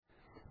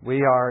We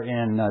are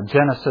in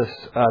Genesis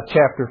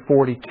chapter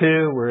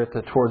 42. We're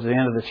towards the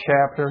end of the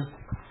chapter.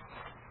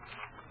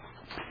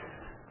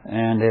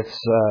 And it's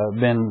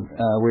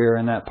we're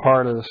in that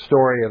part of the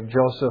story of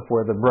Joseph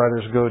where the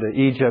brothers go to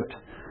Egypt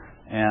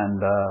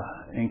and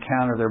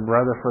encounter their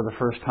brother for the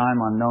first time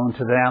unknown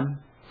to them.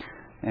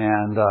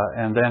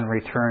 And then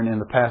return in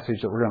the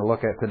passage that we're going to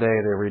look at today.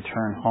 They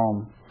return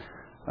home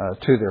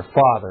to their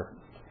father.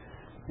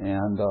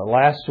 And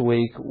last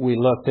week we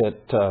looked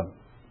at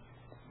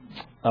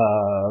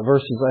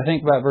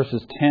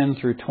verses 10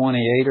 through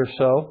 28 or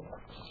so.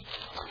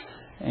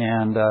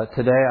 And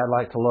today I'd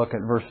like to look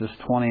at verses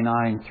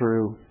 29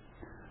 through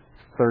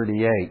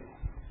 38.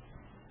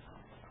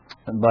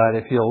 But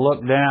if you'll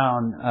look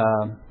down,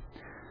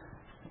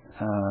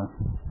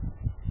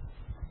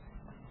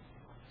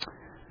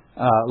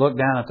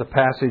 at the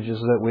passages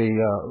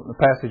the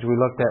passage we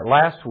looked at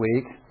last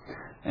week,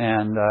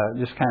 and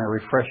just kind of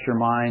refresh your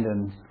mind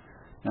and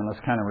let's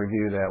kind of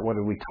review that. What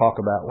did we talk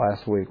about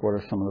last week? What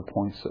are some of the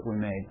points that we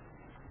made?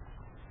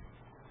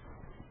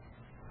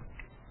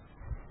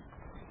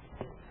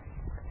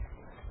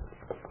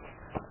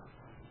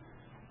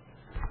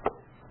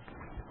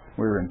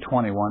 We were in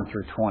 21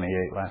 through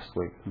 28 last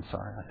week. I'm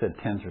sorry, I said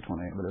 10 through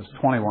 28, but it was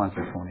 21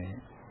 through 28.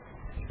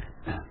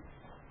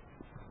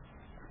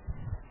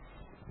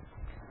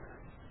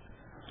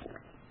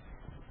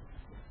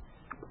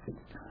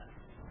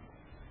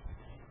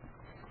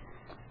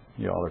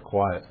 Y'all are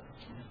quiet.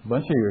 A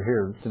bunch of you are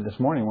here this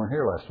morning. Weren't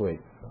here last week.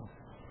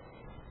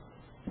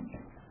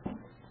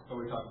 So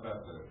we talked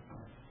about the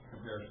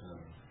comparison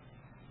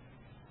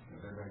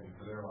of their begging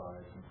for their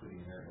lives,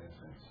 including their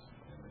innocence,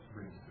 and it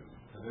brings to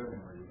their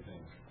memory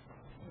things.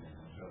 And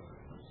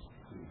Joseph was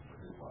pleased for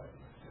his life.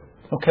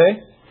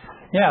 Okay.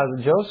 Yeah,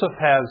 Joseph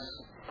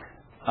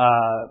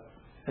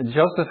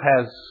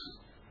has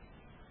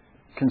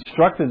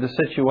constructed the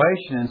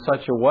situation in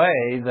such a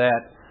way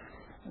that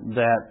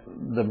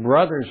the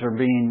brothers are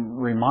being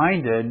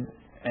reminded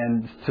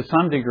and to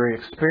some degree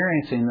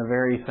experiencing the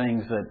very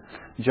things that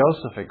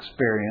Joseph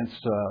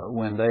experienced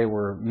when they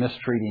were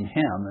mistreating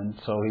him. And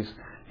so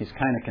he's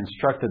kind of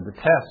constructed the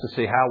test to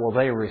see how will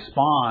they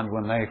respond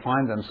when they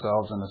find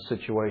themselves in a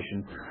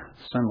situation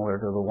similar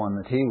to the one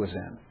that he was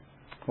in.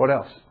 What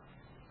else?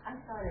 I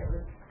thought it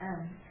was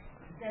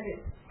that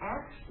it's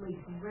actually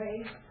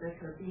grace that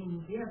are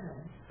being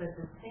given, but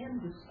the sin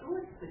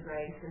distorts the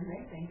grace, and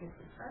they think it's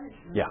a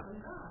punishment from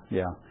God.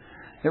 Yeah,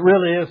 it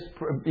really is.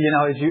 You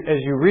know, as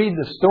you read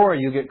the story,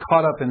 you get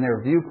caught up in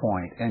their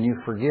viewpoint, and you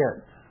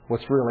forget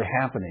what's really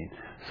happening.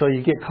 So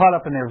you get caught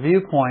up in their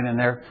viewpoint, and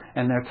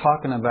they're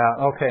talking about,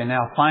 okay,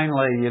 now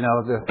finally, you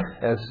know,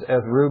 as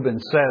Reuben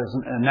says,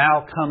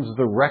 now comes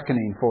the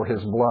reckoning for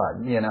his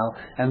blood. You know,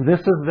 and this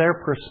is their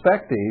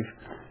perspective.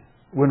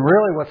 When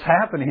really what's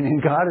happening,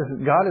 and God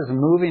is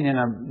moving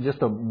in just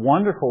a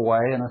wonderful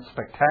way, in a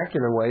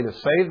spectacular way, to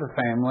save the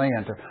family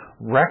and to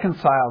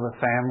reconcile the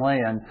family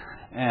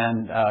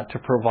and to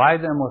provide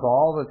them with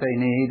all that they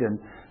need. And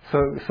so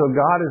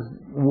God is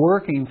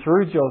working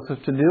through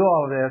Joseph to do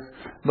all of this.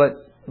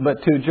 But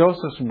to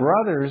Joseph's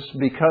brothers,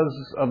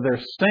 because of their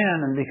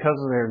sin and because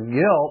of their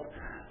guilt,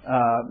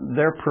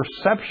 their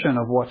perception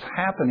of what's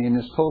happening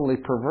is totally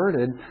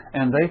perverted,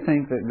 and they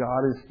think that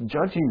God is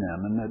judging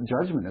them and that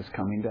judgment is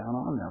coming down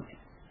on them.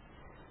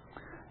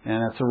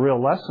 And it's a real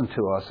lesson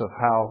to us of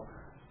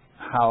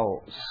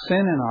how sin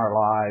in our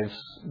lives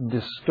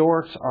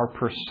distorts our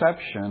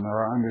perception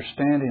or our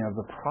understanding of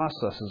the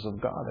processes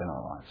of God in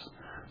our lives.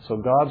 So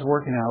God's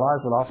working in our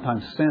lives, but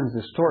oftentimes sin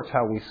distorts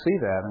how we see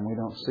that, and we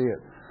don't see it.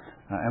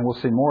 And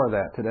we'll see more of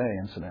that today,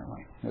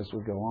 incidentally, as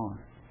we go on.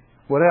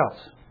 What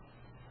else?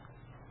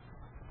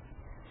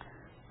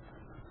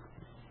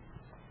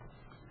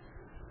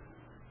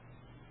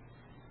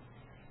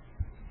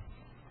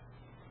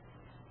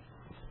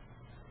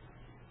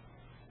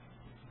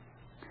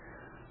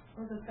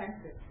 Well, the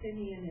fact that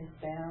Simeon is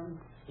bound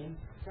in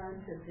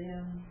front of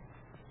them,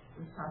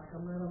 we talked a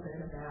little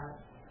bit about,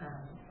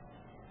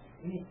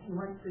 he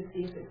wants to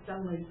see if it's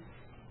someone's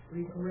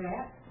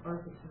regret or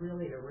if it's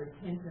really a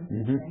repentance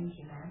and change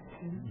in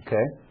action.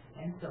 Okay.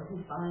 And so he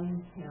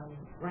binds him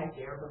right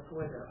there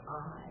before their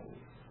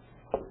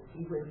eyes.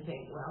 You wouldn't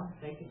think, well,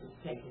 they could just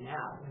take him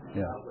out and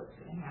they know what's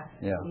going to happen.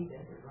 Yeah. He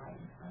does it right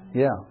in front of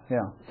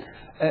them.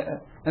 Yeah.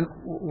 And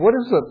what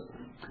is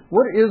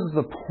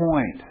the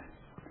point?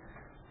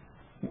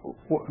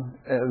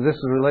 This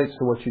relates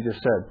to what you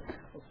just said.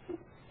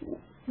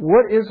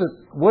 What is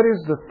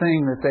the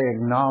thing that they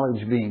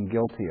acknowledge being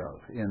guilty of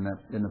in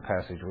the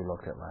passage we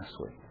looked at last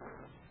week?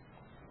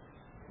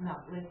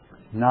 Not listening.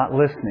 Not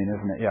listening,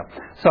 isn't it? Yeah.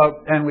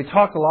 So, and we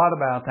talked a lot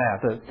about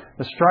that.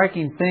 The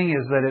striking thing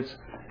is that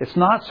it's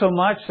not so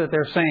much that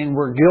they're saying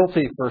we're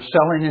guilty for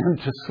selling him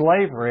to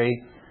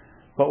slavery,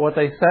 but what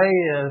they say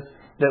is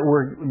that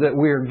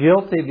we're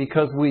guilty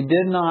because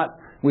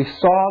we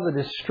saw the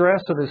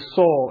distress of his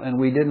soul and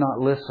we did not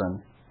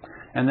listen.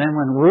 And then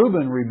when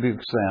Reuben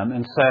rebukes them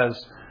and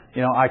says,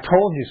 you know, I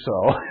told you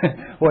so,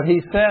 what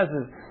he says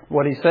is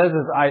what he says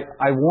is,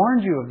 I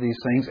warned you of these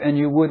things and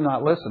you would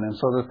not listen. And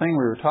so the thing we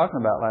were talking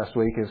about last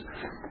week is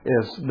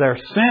their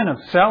sin of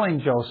selling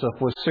Joseph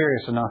was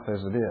serious enough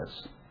as it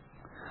is.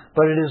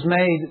 But it is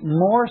made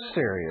more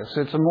serious.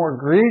 It's a more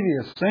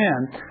grievous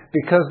sin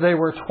because they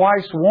were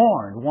twice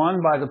warned. One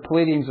by the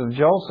pleadings of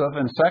Joseph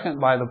and second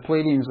by the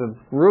pleadings of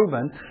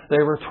Reuben.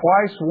 They were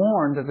twice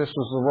warned that this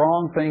was the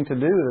wrong thing to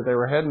do, that they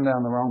were heading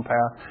down the wrong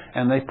path,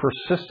 and they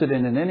persisted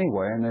in it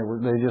anyway, and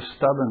they just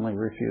stubbornly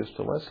refused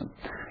to listen.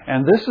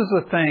 And this is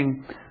the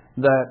thing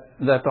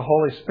that the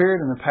Holy Spirit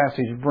in the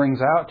passage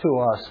brings out to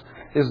us,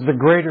 is the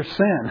greater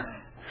sin.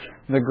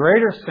 The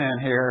greater sin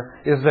here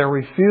is their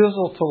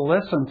refusal to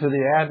listen to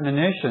the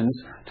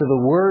admonitions, to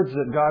the words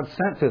that God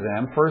sent to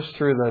them, first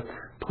through the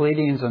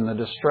pleadings and the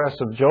distress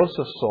of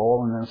Joseph's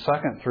soul, and then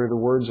second through the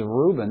words of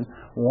Reuben,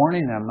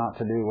 warning them not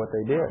to do what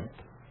they did.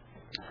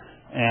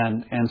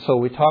 And so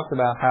we talked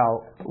about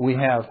how we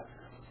have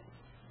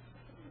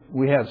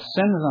sins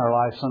in our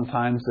life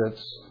sometimes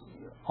that's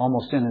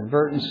almost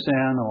inadvertent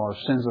sin, or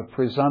sins of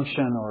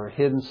presumption, or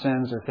hidden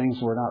sins, or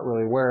things we're not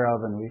really aware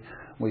of, and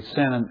we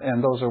sin,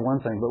 and those are one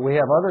thing. But we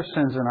have other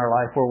sins in our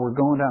life where we're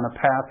going down a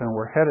path and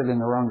we're headed in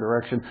the wrong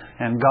direction,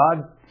 and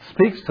God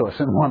speaks to us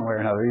in one way or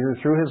another, either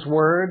through His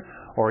Word,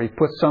 or He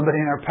puts somebody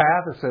in our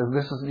path that says,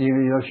 "This is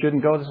you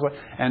shouldn't go this way."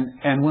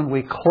 And when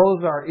we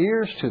close our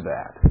ears to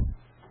that,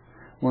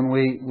 when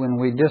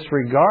we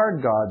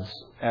disregard God's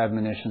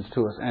admonitions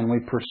to us and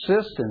we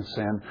persist in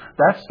sin,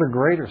 that's the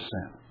greater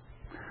sin,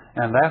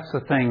 and that's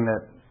the thing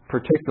that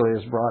particularly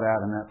is brought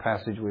out in that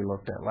passage we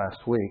looked at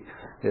last week,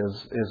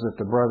 is that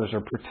the brothers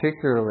are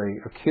particularly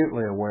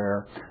acutely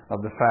aware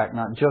of the fact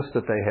not just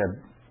that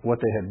what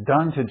they had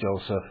done to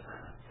Joseph,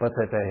 but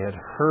that they had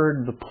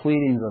heard the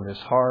pleadings of his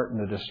heart and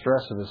the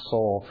distress of his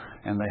soul,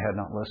 and they had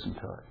not listened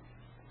to it.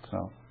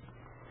 So,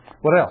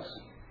 what else?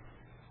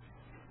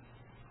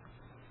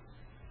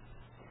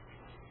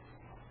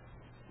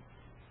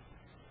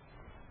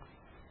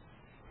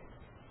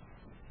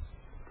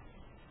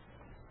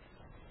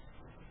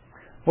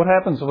 What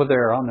happens when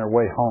they're on their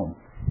way home?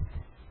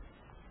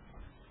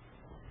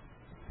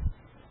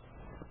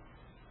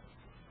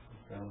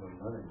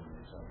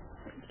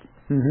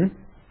 Mm-hmm.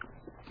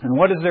 And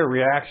what is their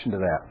reaction to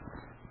that?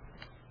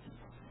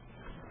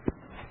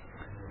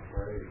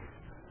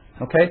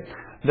 Okay?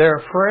 They're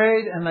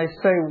afraid, and they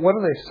say, what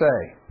do they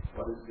say?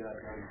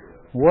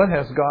 What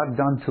has God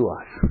done to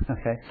us?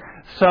 Okay?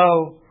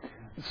 So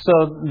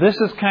this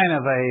is kind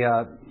of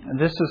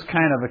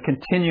a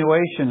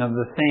continuation of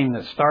the theme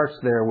that starts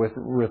there with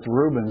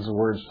Reuben's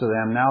words to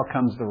them. Now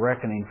comes the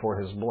reckoning for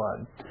his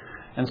blood.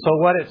 And so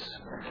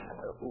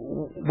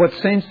what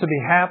seems to be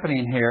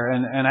happening here,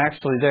 and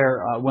actually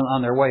when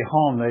on their way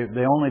home,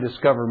 they only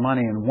discover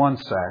money in one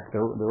sack.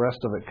 The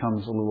rest of it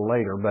comes a little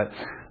later, but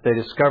they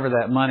discover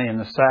that money in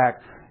the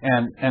sack,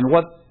 and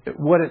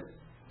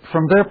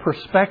from their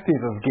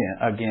perspective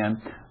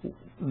again,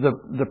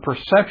 the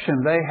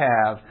perception they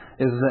have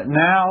is that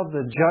now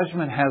the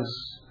judgment has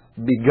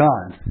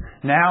begun.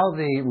 Now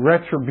the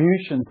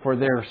retribution for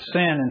their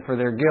sin and for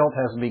their guilt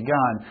has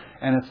begun.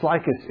 And it's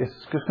like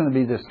it's just going to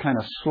be this kind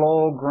of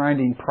slow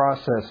grinding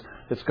process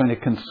that's going to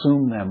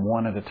consume them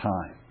one at a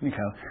time.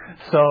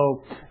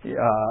 So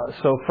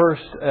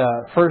first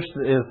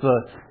is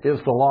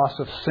the loss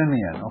of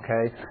Simeon,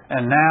 okay,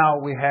 and now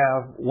we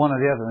have one of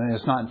the other,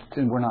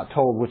 and we're not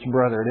told which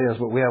brother it is,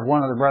 but we have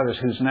one of the brothers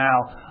who's now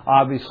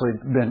obviously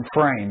been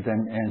framed,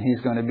 and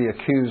he's going to be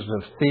accused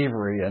of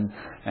thievery,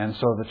 and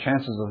so the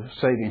chances of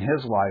saving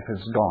his life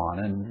is gone,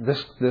 and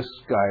this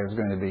guy is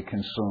going to be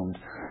consumed.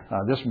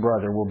 This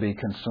brother will be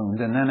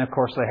consumed, and then of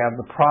course they have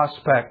the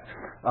prospect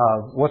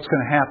of what's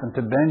going to happen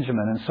to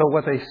Benjamin. And so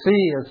what they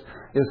see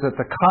is that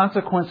the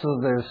consequences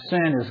of their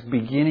sin is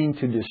beginning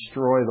to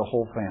destroy the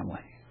whole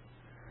family.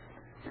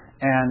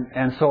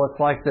 And so it's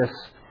like this,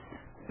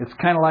 it's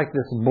kind of like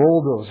this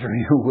bulldozer,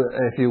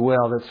 if you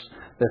will,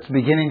 that's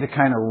beginning to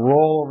kind of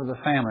roll over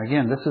the family.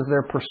 Again, this is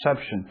their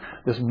perception.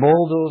 This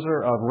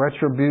bulldozer of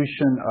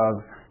retribution,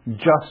 of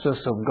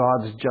justice, of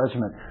God's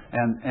judgment.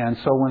 And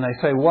so when they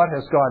say, what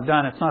has God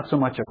done? It's not so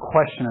much a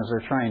question as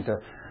they're trying to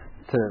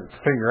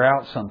figure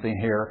out something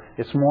here.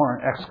 It's more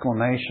an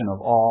exclamation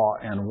of awe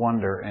and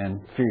wonder and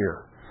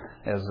fear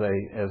as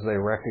they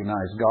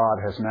recognize God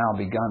has now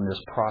begun this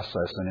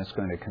process and it's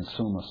going to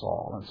consume us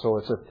all. And so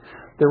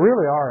they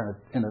really are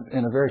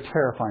in a very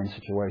terrifying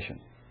situation.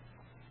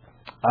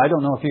 I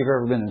don't know if you've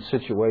ever been in a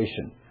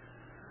situation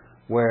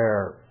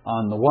where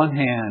on the one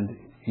hand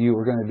you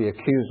were going to be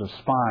accused of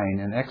spying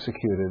and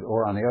executed,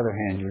 or on the other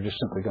hand you're just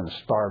simply going to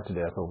starve to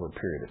death over a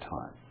period of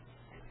time.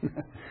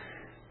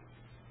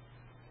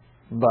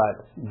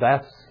 But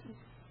that's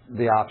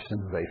the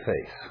options they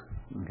face.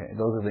 Okay,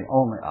 those are the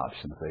only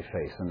options they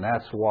face, and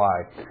that's why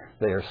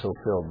they are so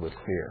filled with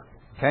fear.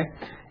 Okay,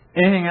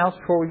 anything else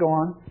before we go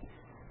on?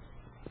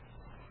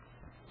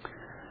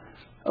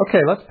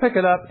 Okay, let's pick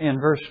it up in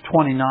verse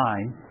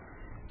 29.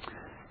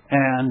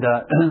 And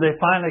they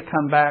finally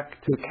come back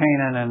to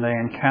Canaan and they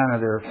encounter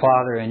their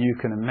father, and you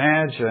can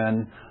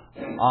imagine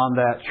on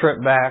that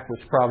trip back,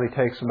 which probably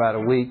takes about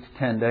a week,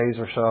 10 days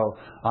or so,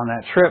 on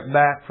that trip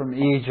back from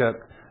Egypt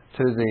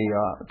to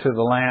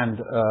the land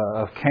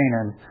of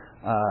Canaan,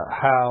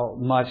 how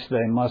much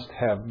they must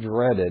have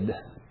dreaded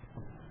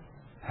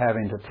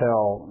having to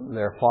tell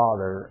their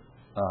father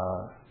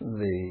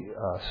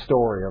the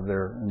story of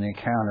the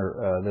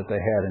encounter that they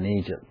had in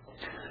Egypt.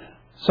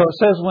 So it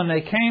says, when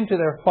they came to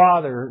their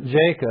father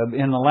Jacob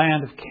in the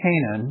land of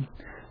Canaan,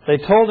 they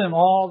told him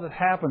all that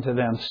happened to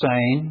them,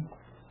 saying,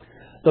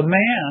 the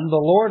man,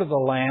 the Lord of the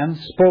land,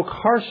 spoke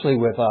harshly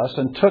with us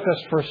and took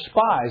us for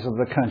spies of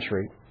the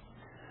country.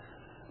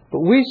 But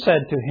we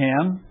said to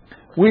him,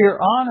 we are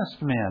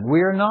honest men.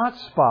 We are not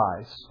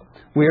spies.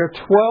 We are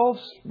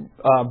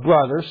 12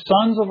 brothers,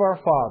 sons of our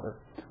father.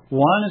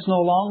 One is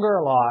no longer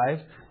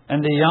alive,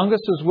 and the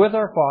youngest is with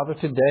our father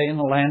today in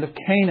the land of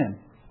Canaan.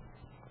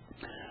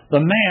 The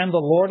man, the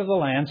Lord of the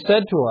land,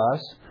 said to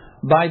us,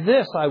 by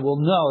this I will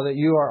know that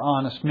you are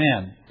honest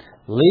men.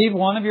 Leave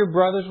one of your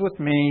brothers with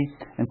me,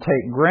 and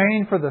take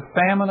grain for the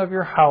famine of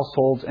your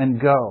households, and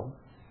go.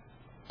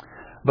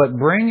 But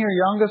bring your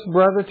youngest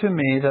brother to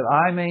me, that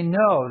I may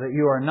know that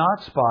you are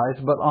not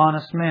spies, but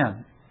honest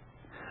men.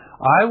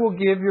 I will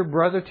give your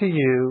brother to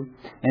you,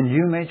 and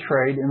you may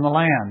trade in the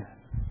land.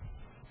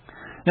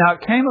 Now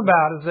it came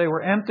about, as they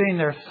were emptying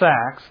their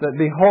sacks, that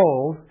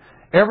behold,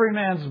 every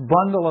man's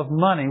bundle of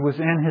money was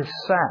in his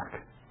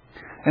sack.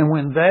 And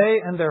when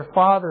they and their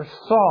father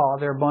saw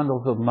their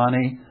bundles of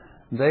money,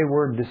 they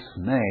were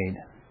dismayed.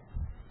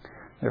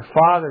 Their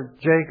father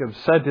Jacob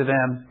said to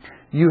them,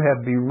 you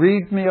have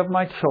bereaved me of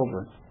my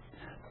children.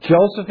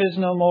 Joseph is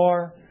no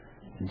more,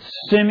 and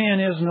Simeon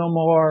is no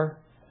more,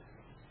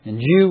 and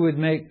you would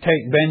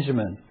take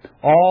Benjamin.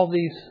 All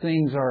these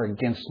things are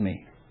against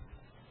me.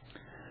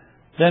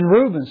 Then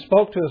Reuben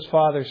spoke to his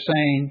father,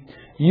 saying,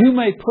 you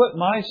may put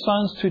my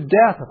sons to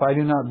death if I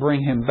do not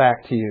bring him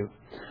back to you.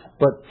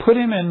 But put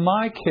him in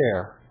my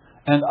care,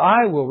 and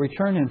I will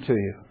return him to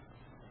you.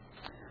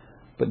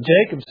 But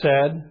Jacob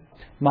said,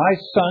 my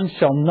son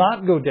shall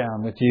not go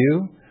down with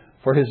you,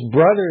 for his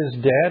brother is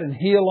dead, and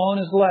he alone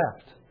is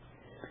left.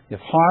 If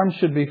harm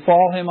should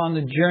befall him on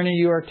the journey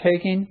you are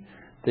taking,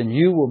 then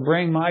you will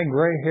bring my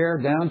gray hair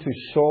down to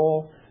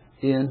Sheol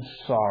in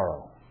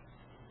sorrow.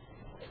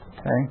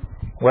 Okay?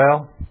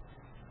 Well,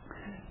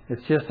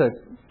 it's just a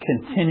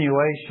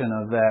continuation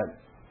of that,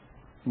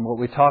 what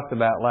we talked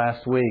about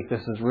last week.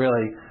 This is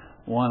really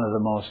one of the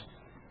most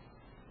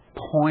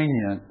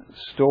poignant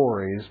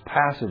stories,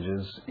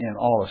 passages in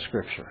all of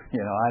Scripture.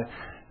 You know,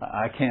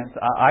 I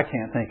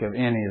can't think of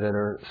any that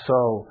are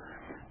so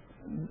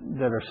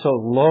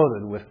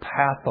loaded with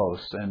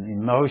pathos and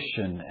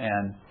emotion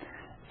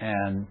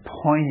and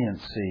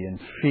poignancy and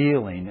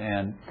feeling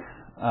and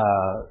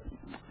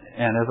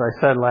as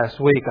I said last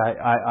week,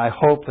 I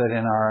hope that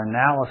in our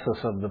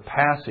analysis of the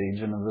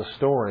passage and of the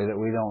story that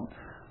we don't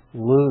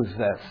lose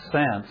that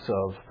sense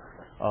of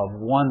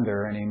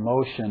wonder and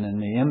emotion and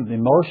the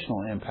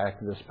emotional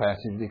impact of this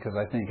passage, because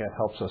I think it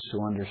helps us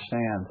to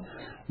understand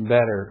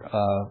better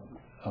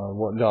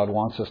what God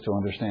wants us to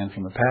understand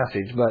from the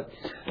passage. But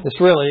this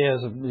really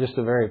is just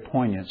a very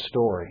poignant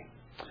story.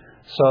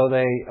 So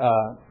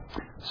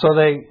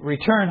they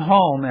return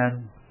home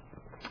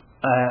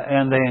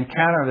and they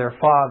encounter their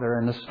father,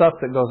 and the stuff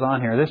that goes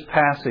on here. This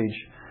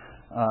passage,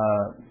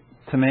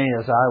 to me,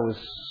 as I was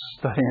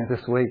studying it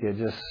this week, it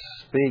just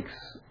speaks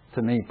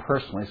to me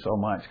personally so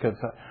much, because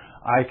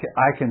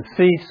I can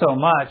see so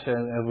much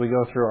as we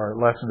go through our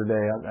lesson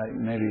today.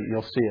 Maybe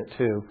you'll see it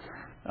too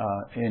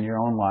in your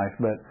own life,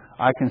 but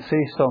I can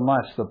see so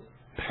much the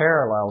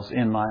parallels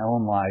in my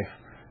own life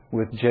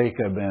with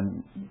Jacob,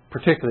 and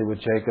particularly with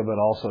Jacob, but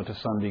also to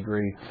some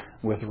degree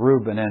with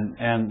Reuben.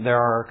 And there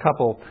are a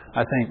couple,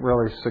 I think,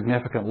 really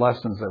significant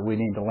lessons that we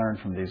need to learn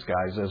from these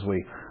guys as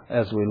we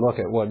look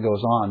at what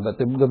goes on. But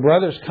the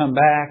brothers come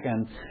back,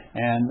 and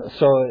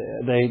so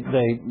they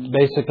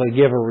basically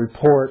give a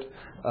report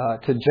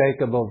to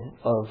Jacob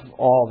of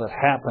all that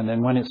happened.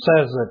 And when it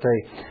says that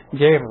they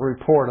gave a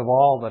report of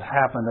all that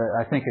happened,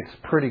 I think it's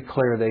pretty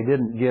clear they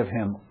didn't give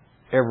him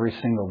every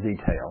single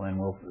detail, and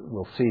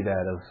we'll see that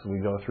as we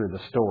go through the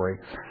story.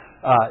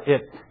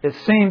 It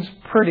seems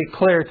pretty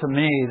clear to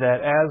me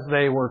that as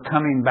they were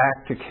coming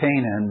back to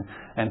Canaan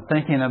and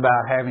thinking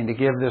about having to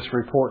give this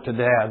report to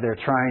Dad, they're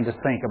trying to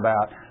think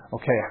about,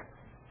 okay,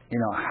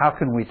 how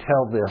can we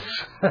tell this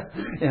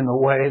in the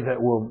way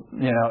that will,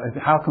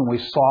 how can we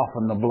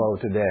soften the blow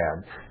to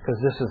Dad? Because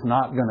this is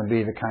not going to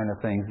be the kind of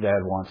things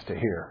Dad wants to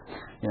hear.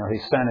 He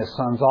sent his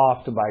sons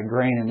off to buy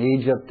grain in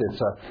Egypt.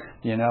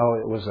 It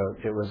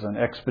was an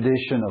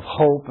expedition of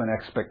hope and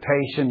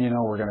expectation.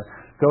 We're going to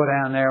go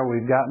down there.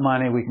 We've got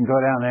money. We can go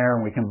down there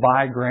and we can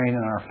buy grain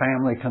and our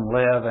family can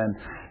live. And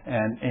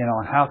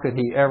how could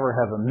he ever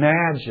have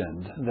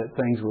imagined that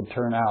things would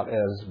turn out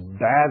as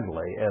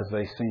badly as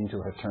they seem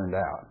to have turned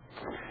out?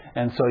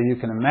 And so you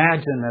can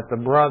imagine that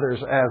the brothers,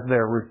 as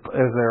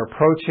they're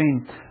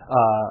approaching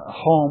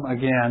home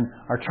again,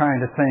 are trying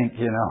to think,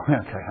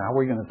 okay, how are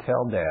we going to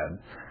tell Dad?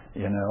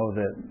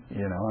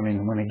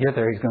 when we get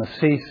there, he's going to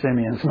see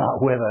Simeon's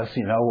not with us.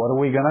 What are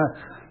we going to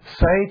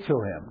say to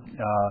him?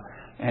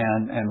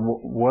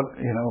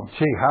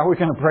 How are we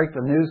going to break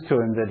the news to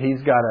him that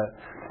he's got to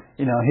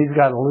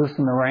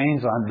loosen the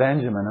reins on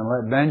Benjamin and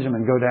let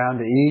Benjamin go down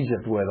to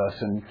Egypt with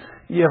us? And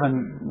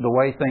given the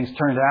way things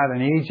turned out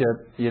in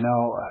Egypt,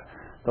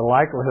 the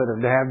likelihood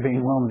of Dad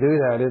being willing to do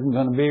that isn't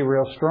going to be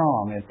real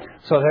strong. And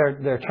so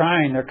they're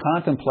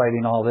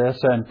contemplating all this.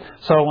 And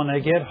so when they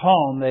get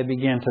home, they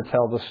begin to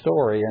tell the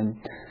story.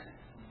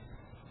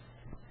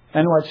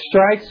 And what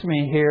strikes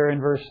me here in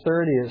verse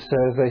 30, it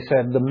says, they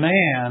said, the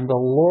man, the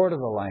Lord of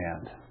the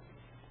land,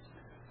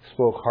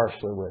 spoke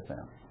harshly with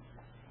them.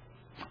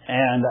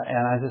 And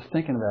I was just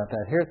thinking about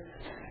that.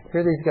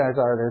 Here these guys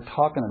are, they're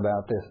talking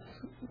about this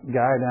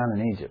guy down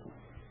in Egypt.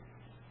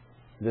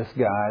 This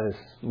guy, this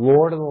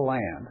Lord of the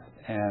land.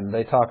 And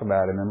they talk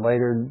about him. And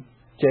later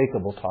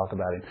Jacob will talk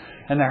about him.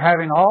 And they're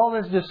having all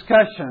these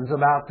discussions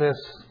about this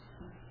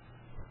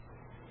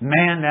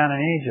man down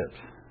in Egypt.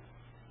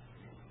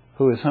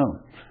 Who is whom?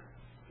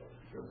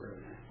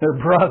 Their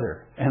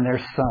brother and their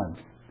son.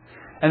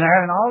 And they're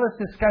having all this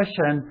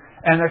discussion.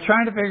 And they're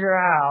trying to figure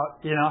out,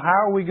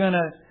 how are we going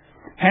to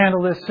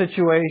handle this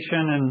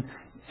situation?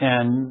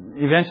 And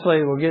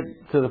eventually we'll get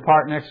to the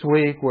part next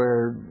week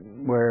where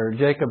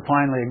Jacob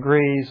finally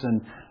agrees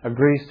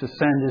to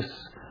send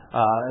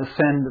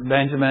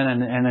Benjamin,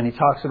 and then he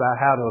talks about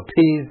how to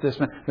appease this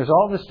man. There's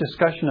all this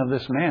discussion of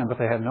this man, but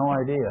they have no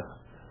idea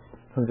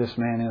who this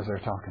man is they're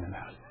talking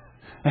about.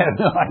 They have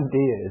no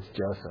idea it's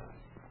Joseph.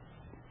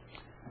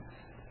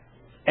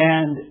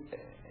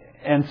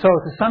 And so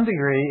to some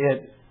degree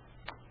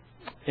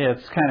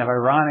it's kind of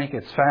ironic,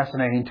 it's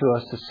fascinating to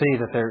us to see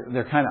that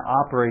they're kind of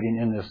operating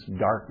in this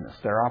darkness.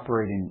 They're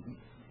operating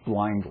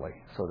blindly,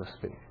 so to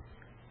speak.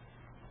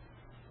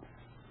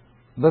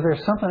 But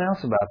there's something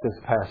else about this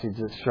passage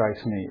that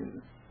strikes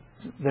me.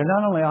 They're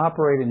not only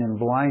operating in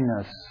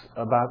blindness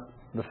about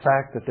the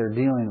fact that they're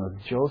dealing with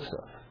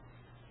Joseph,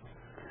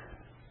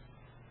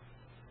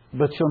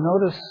 but you'll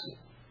notice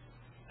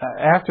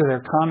after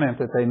their comment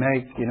that they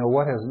make,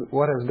 what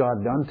has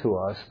God done to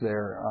us?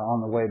 They're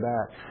on the way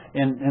back.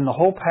 In the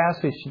whole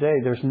passage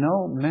today, there's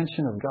no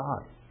mention of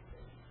God.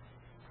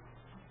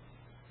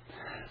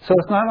 So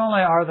it's not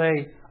only are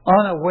they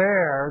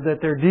unaware that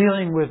they're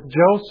dealing with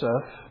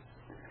Joseph,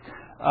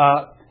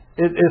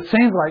 it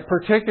seems like,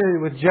 particularly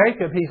with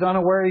Jacob, he's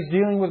unaware he's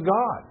dealing with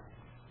God.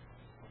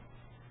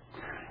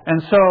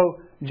 And so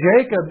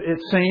Jacob,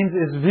 it seems,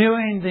 is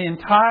viewing the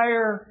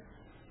entire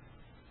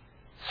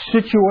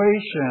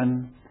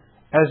situation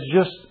as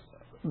just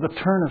the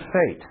turn of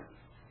fate.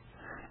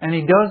 And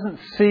he doesn't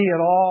see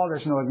at all,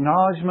 there's no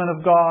acknowledgement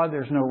of God,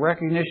 there's no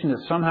recognition that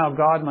somehow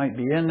God might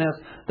be in this.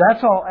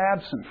 That's all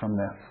absent from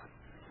this.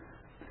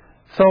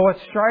 So what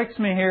strikes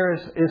me here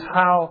is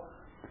how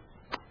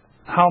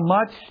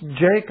much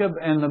Jacob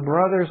and the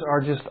brothers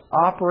are just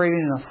operating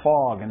in a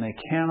fog and they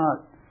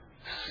cannot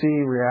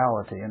see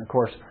reality. And of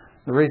course,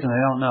 the reason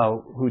they don't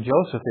know who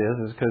Joseph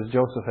is because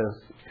Joseph has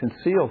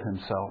concealed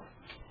himself.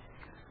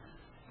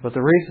 But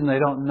the reason they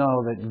don't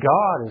know that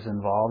God is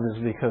involved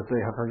is because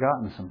they have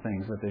forgotten some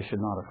things that they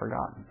should not have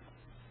forgotten.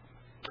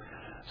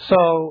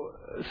 So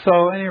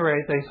at any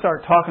rate, they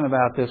start talking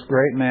about this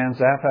great man,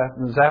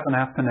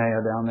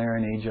 Zaphenath-Paneah, down there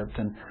in Egypt,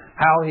 and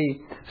how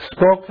he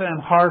spoke to them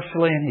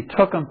harshly and he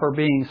took them for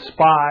being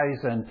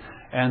spies,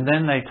 and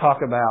then they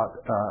talk about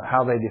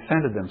how they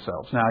defended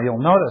themselves. Now you'll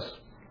notice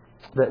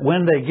that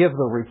when they give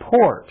the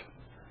report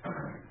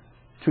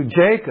to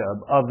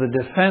Jacob of the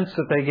defense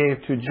that they gave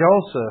to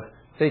Joseph,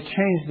 they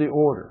changed the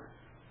order.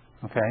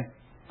 Okay?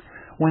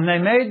 When they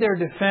made their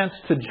defense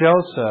to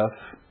Joseph,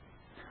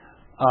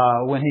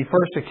 when he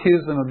first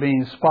accused them of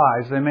being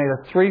spies, they made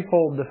a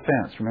threefold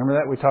defense. Remember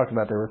that? We talked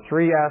about there were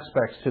three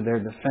aspects to their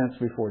defense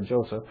before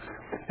Joseph.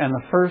 And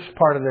the first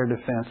part of their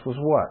defense was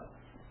what?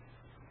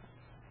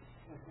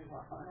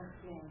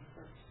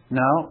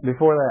 No,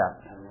 before that.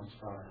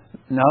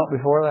 No,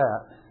 before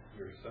that.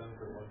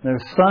 They're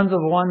sons of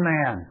one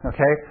man.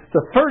 Okay?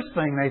 The first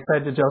thing they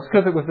said to Joseph,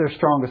 because it was their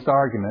strongest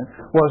argument,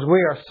 was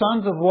we are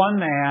sons of one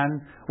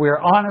man, we are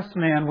honest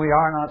men, we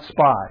are not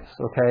spies.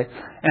 Okay?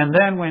 And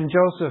then when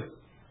Joseph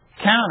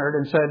countered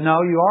and said,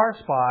 no, you are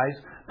spies,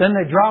 then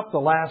they dropped the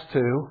last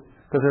two,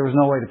 because there was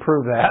no way to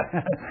prove that.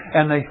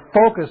 And they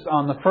focused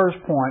on the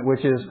first point,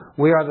 which is,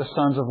 we are the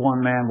sons of one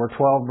man, we're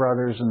 12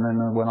 brothers, and then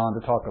they went on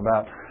to talk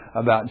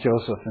about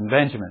Joseph and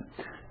Benjamin.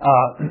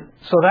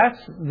 So that's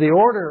the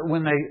order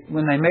when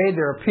they made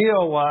their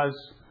appeal was,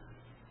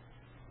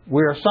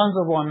 we are sons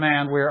of one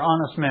man, we are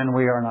honest men,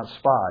 we are not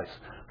spies.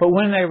 But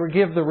when they would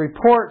give the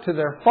report to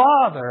their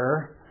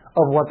father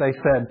of what they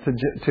said to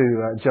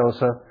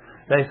Joseph,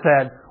 they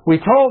said, we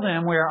told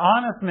him we are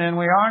honest men,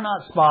 we are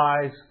not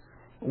spies,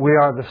 we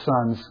are the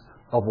sons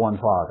of one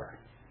father.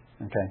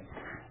 Okay.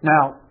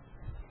 Now,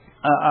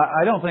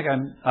 I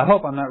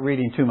hope I'm not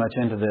reading too much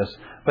into this,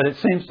 but it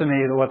seems to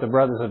me that what the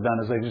brothers have done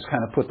is they just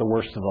kind of put the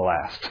worst to the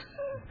last.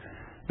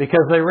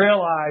 Because they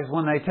realize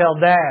when they tell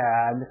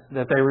Dad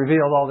that they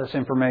revealed all this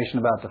information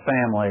about the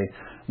family,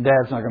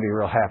 Dad's not going to be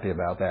real happy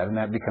about that. And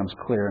that becomes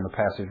clear in the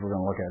passage we're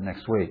going to look at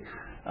next week,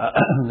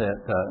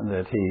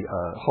 that he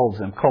holds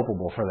them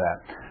culpable for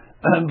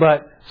that.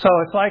 But so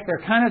it's like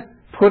they're kind of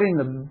putting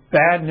the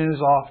bad news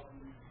off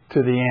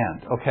to the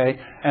end, okay?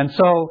 And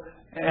so,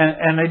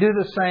 and they do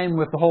the same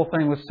with the whole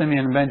thing with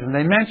Simeon and Benjamin.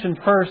 They mention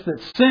first that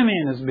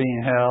Simeon is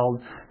being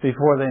held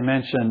before they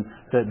mention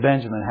that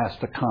Benjamin has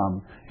to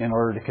come in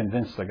order to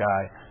convince the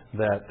guy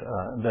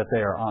that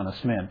they are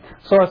honest men.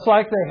 So it's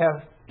like they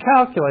have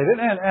calculated,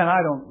 and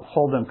I don't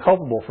hold them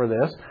culpable for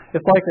this,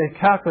 it's like they've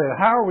calculated,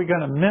 how are we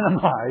going to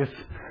minimize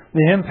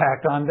the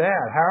impact on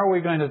Dad? How are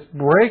we going to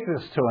break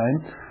this to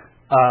him?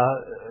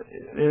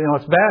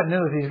 It's bad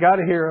news. He's got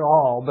to hear it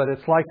all, but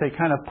it's like they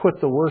kind of put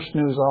the worst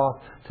news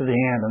off to the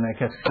end, and they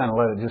just kind of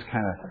let it just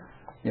kind of,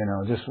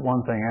 just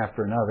one thing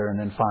after another, and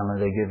then finally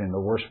they give him the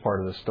worst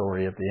part of the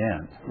story at the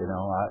end.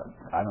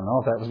 I don't know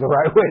if that was the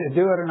right way to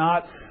do it or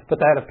not, but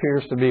that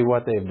appears to be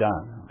what they've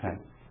done. Okay.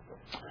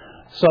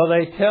 So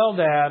they tell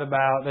their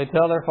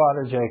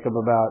father Jacob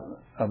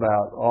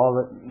about all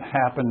that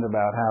happened,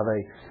 about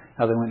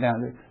how they went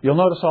down. You'll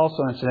notice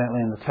also,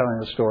 incidentally, in the telling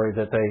of the story,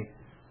 that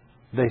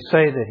they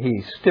say that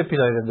he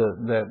stipulated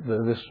that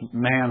this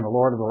man, the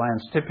Lord of the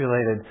land,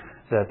 stipulated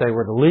that they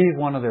were to leave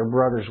one of their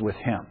brothers with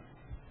him.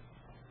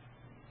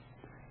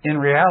 In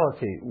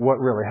reality, what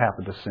really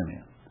happened to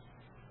Simeon?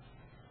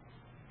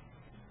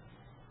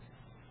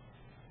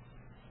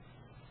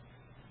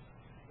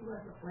 He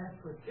wasn't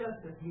left with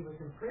Joseph. He was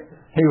in prison.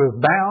 He was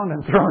bound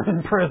and thrown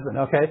in prison.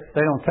 Okay,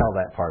 they don't tell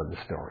that part of the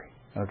story.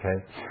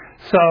 Okay,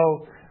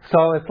 so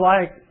it's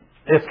like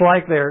they've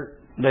tried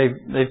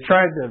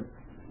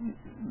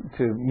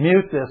to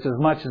mute this as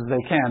much as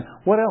they can.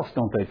 What else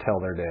don't they tell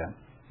their dad?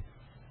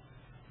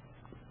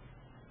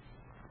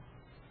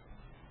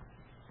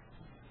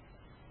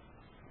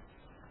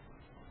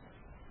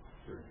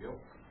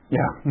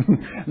 Yeah,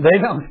 they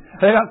don't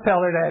tell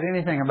their dad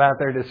anything about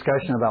their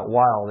discussion about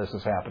why all this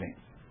is happening.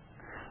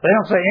 They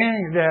don't say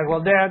anything to Dad.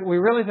 Well, Dad, we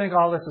really think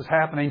all this is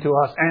happening to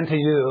us and to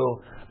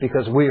you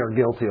because we are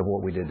guilty of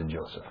what we did to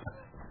Joseph.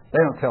 They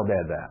don't tell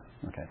Dad that.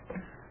 Okay.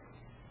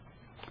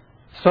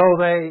 So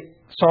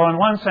in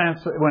one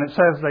sense, when it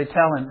says they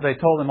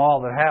told him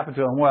all that happened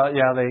to him, well,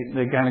 yeah,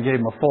 they kind of gave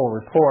him a full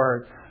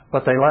report,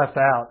 but they left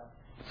out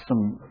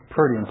some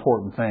pretty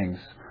important things.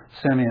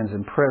 Simeon's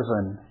in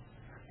prison.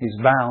 He's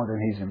bound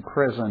and he's in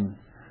prison.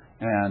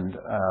 And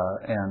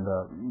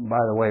by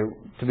the way,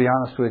 to be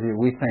honest with you,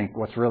 we think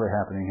what's really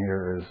happening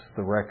here is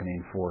the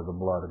reckoning for the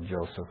blood of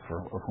Joseph,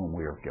 of whom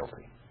we are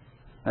guilty.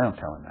 They don't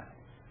tell him that.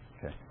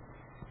 Okay.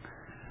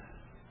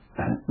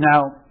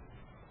 Now,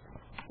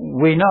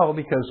 we know,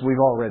 because we've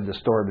all read the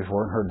story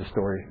before and heard the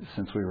story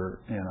since we were,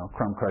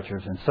 crumb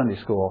crutchers in Sunday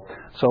school.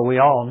 So we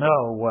all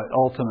know what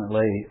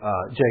ultimately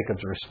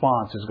Jacob's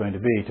response is going to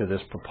be to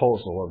this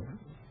proposal of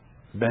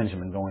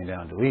Benjamin going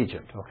down to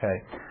Egypt.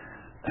 Okay.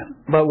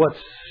 But what's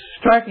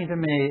striking to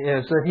me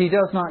is that he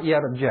does not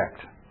yet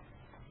object.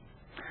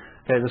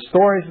 Okay, the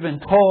story's been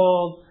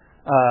told.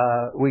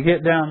 We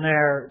get down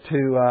there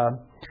to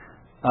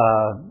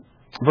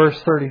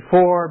verse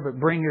 34, but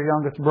bring your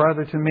youngest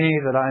brother to me,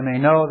 that I may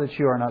know that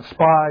you are not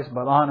spies,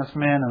 but honest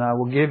men, and I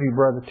will give you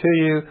brother to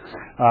you,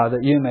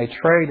 that you may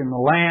trade in the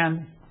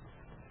land.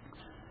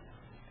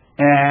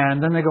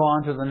 And then they go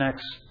on to the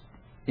next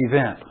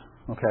event.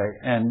 Okay,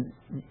 and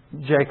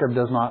Jacob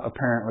does not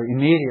apparently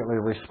immediately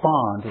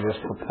respond to this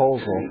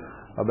proposal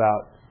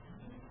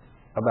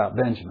about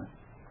Benjamin.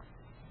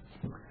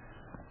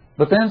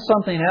 But then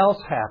something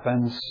else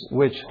happens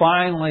which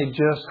finally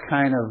just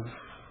kind of,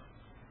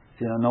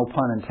 no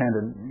pun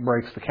intended,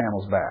 breaks the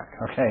camel's back.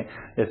 Okay,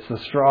 it's the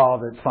straw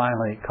that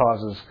finally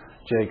causes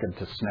Jacob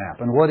to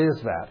snap. And what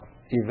is that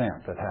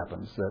event that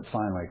happens that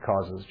finally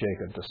causes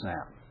Jacob to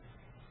snap?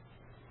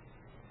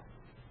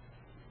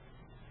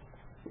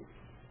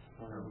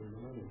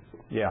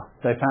 Yeah,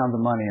 they found the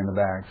money in the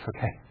bags.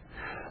 Okay.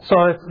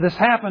 So this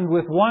happened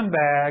with one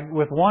bag,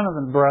 with one of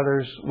the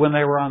brothers when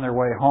they were on their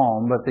way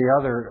home, but the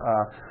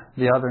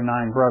other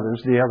 9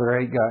 brothers, the other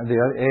 8 guys,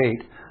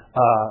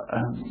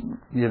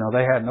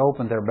 they hadn't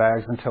opened their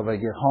bags until they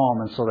get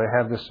home, and so they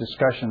have this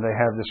discussion, they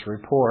have this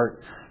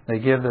report, they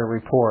give their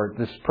report,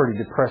 this pretty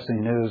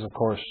depressing news, of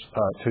course,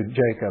 to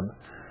Jacob.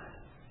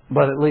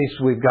 But at least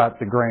we've got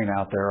the grain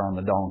out there on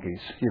the donkeys,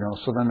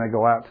 So then they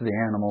go out to the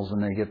animals and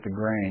they get the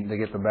grain. They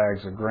get the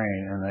bags of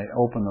grain and they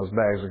open those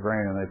bags of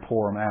grain and they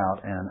pour them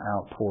out, and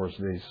out pours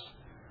these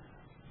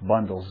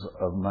bundles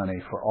of money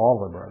for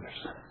all the brothers.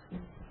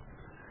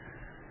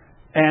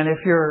 And if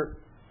you're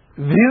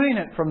viewing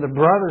it from the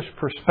brothers'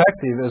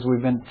 perspective, as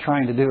we've been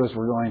trying to do as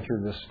we're going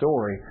through this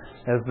story,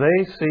 as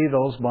they see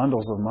those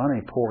bundles of money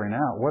pouring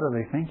out, what are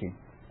they thinking?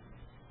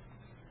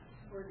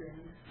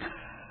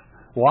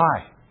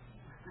 Why?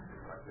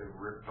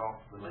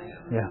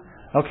 Yeah.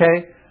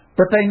 Okay.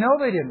 But they know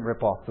they didn't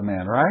rip off the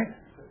man, right?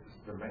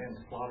 The man's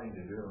plotting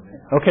to do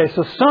it. Okay,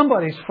 so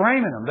somebody's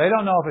framing them. They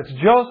don't know if it's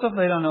Joseph.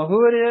 They don't know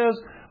who it is.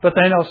 But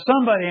they know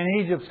somebody in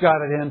Egypt's got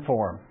it in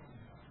for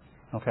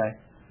them. Okay?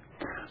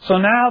 So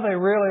now they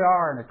really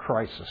are in a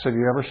crisis. Have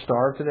you ever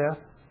starved to death?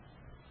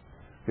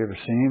 Have you ever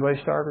seen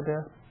anybody starve to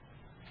death?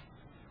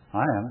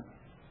 I haven't.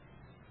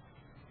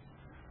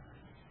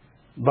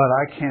 But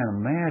I can't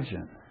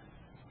imagine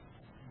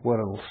what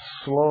a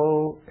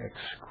slow,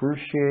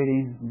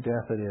 excruciating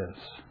death it is.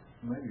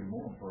 Maybe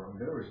more for them.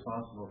 They're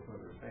responsible for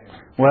their family.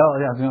 Well,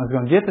 yeah, I was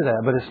going to get to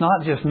that, but it's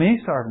not just me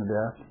starving to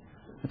death.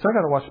 It's I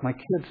got to watch my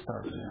kids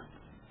starve to death.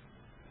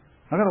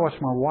 I got to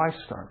watch my wife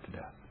starve to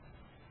death.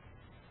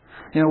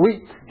 You know,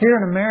 we here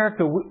in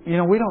America,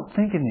 we don't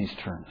think in these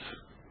terms.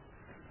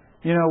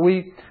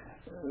 We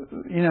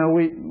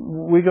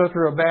go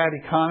through a bad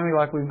economy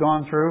like we've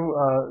gone through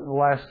the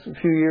last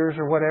few years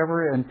or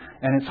whatever, and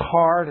it's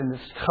hard and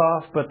it's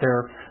tough, but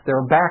there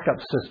are backup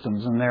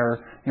systems and there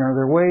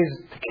are ways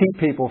to keep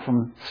people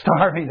from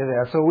starving to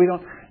death. So we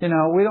don't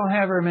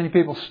have very many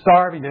people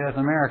starving to death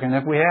in America, and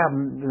if we have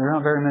them, there are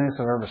not very many that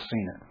have ever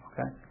seen it.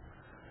 Okay,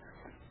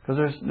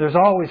 because there's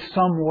always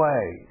some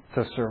way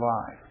to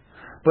survive.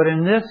 But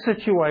in this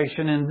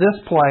situation, in this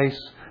place,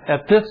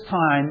 at this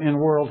time in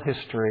world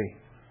history,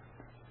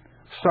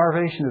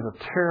 starvation is a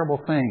terrible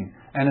thing,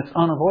 and it's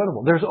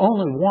unavoidable. There's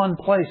only one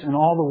place in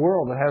all the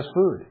world that has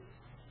food.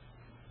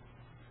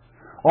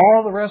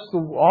 All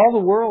the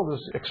world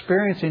is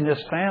experiencing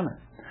this famine.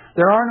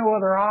 There are no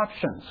other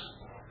options.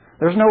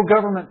 There's no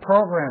government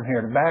program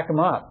here to back them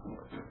up.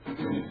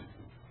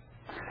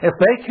 If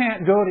they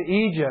can't go to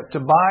Egypt to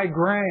buy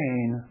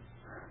grain,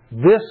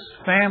 this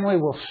family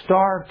will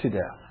starve to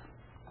death.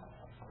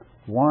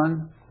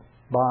 One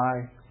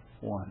by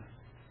one.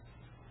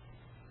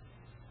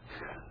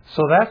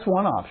 So that's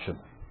one option.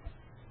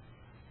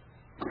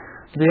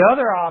 The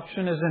other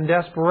option is in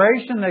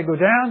desperation, they go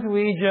down to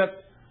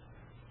Egypt,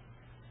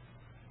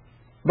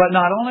 but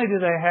not only do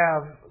they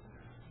have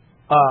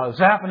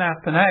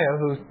Zaphenath-Paneah,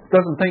 who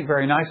doesn't think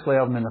very nicely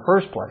of them in the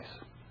first place,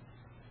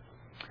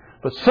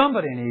 but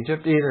somebody in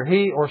Egypt, either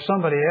he or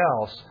somebody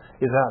else,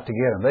 is out to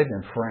get them. They've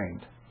been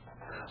framed.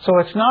 So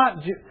it's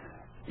not...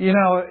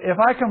 if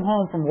I come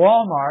home from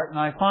Walmart and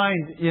I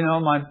find,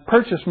 my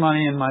purchase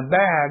money in my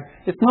bag,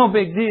 it's no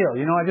big deal.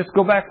 I just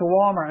go back to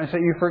Walmart and I say,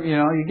 you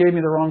gave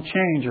me the wrong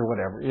change or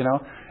whatever.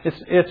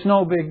 It's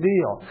no big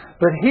deal.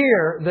 But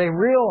here they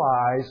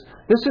realize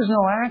this is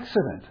no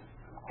accident.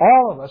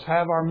 All of us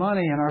have our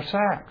money in our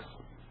sacks.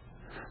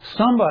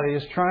 Somebody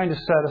is trying to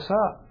set us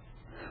up.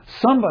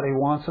 Somebody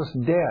wants us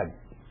dead.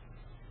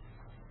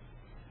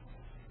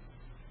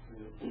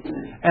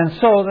 And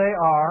so they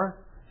are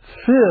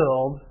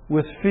filled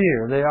with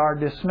fear. They are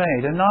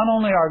dismayed. And not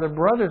only are the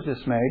brothers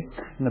dismayed,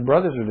 and the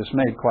brothers are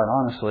dismayed quite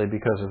honestly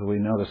because as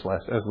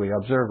we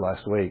observed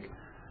last week,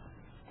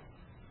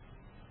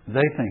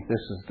 they think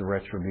this is the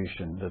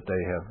retribution that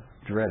they have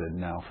dreaded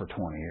now for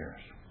 20 years.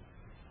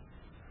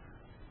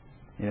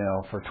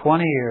 For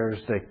 20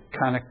 years they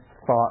kind of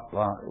thought,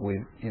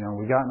 we've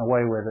gotten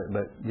away with it,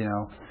 but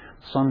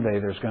someday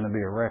there's going to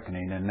be a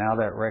reckoning, and now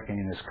that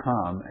reckoning has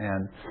come,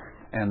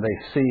 and they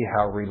see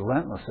how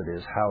relentless it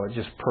is, how it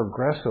just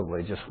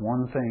progressively, just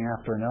one thing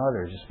after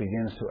another, just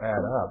begins to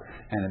add up,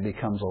 and it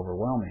becomes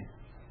overwhelming.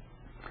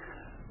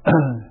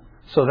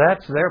 So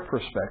that's their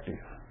perspective.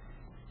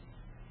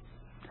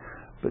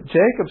 But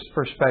Jacob's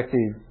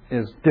perspective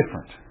is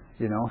different.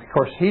 Of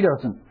course, he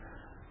doesn't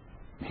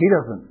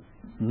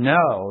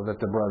know that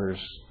the brothers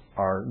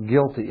are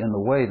guilty in the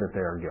way that they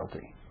are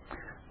guilty.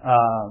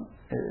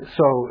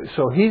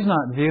 So he's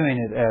not viewing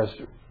it as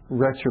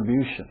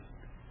retribution.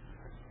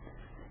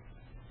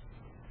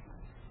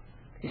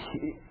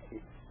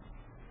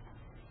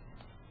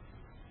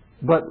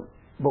 But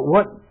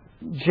what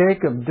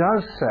Jacob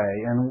does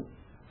say,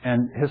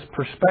 and his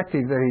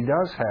perspective that he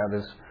does have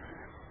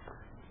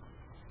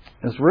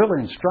is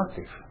really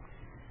instructive.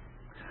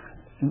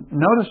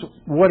 Notice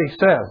what he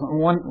says.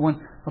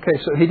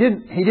 So he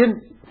didn't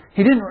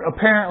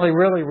apparently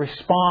really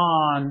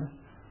respond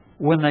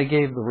when they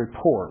gave the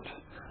report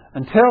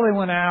until they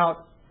went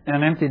out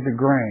and emptied the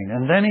grain,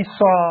 and then he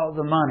saw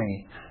the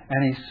money.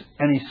 And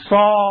he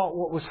saw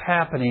what was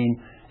happening,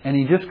 and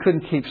he just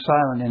couldn't keep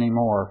silent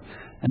anymore.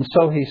 And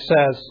so he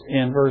says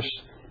in verse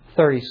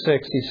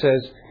 36, he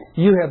says,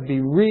 "You have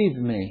bereaved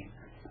me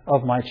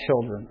of my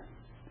children.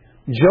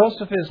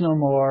 Joseph is no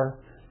more,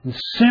 and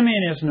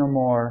Simeon is no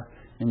more,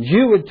 and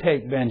you would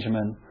take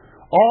Benjamin.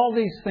 All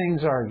these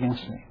things are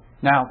against me."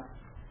 Now,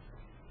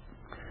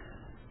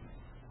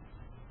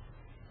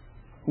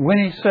 when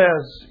he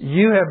says,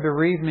 "You have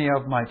bereaved me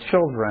of my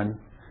children,"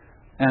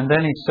 and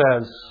then he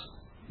says,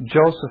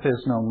 "Joseph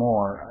is no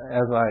more,"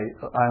 as I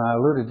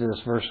alluded to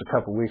this verse a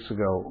couple of weeks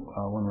ago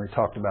when we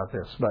talked about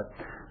this, but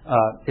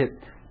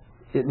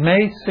it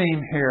may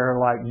seem here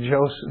like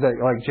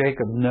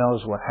Jacob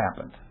knows what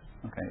happened.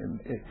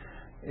 Okay,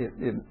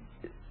 it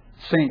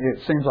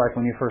seems like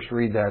when you first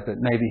read that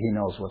maybe he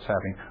knows what's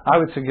happening. I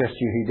would suggest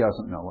to you he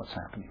doesn't know what's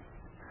happening,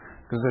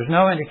 because there's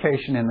no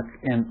indication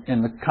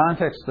in the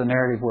context of the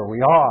narrative where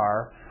we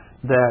are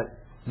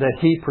that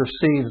he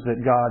perceives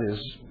that God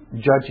is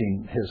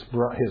judging his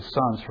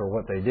sons for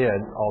what they did,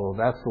 although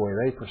that's the way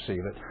they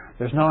perceive it.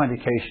 There's no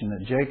indication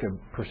that Jacob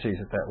perceives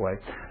it that way.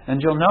 And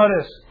you'll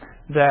notice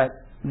that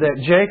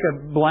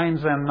Jacob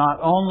blames them not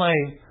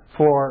only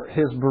for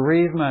his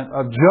bereavement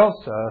of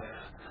Joseph,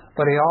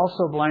 but he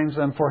also blames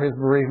them for his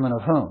bereavement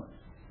of whom?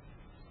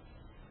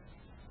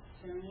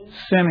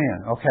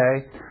 Simeon,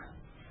 okay?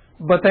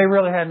 But they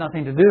really had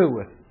nothing to do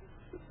with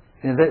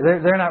it.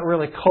 They're not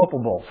really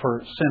culpable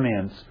for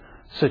Simeon's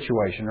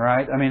situation,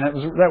 right? I mean, that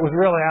was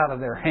really out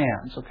of their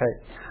hands, okay?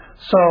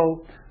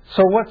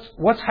 So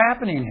what's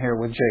happening here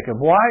with Jacob?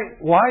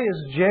 Why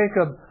is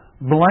Jacob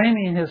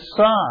blaming his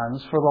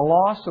sons for the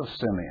loss of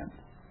Simeon?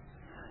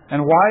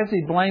 And why is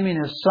he blaming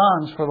his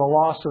sons for the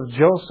loss of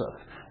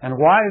Joseph? And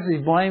why is he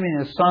blaming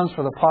his sons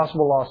for the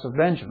possible loss of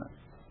Benjamin?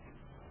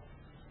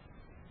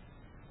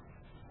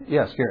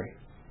 Yes, Gary.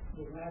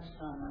 The last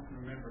time I can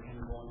remember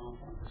him going off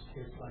on this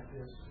case like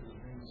this was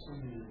when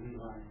Simeon and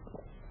Levi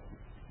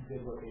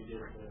did what they did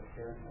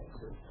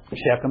to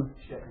Shechem.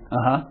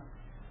 Uh-huh.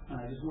 And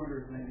I just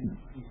wonder if maybe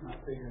he's not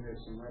figuring there's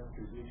some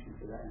retribution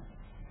for that.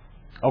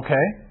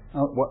 Okay.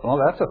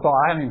 Well, that's a thought.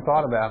 I haven't even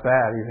thought about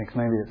that. He thinks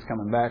maybe it's come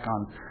back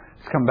on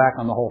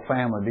the whole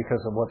family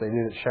because of what they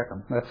did at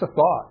Shechem. That's a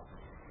thought.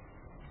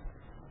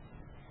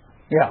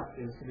 Yeah.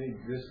 Is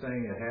this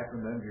thing that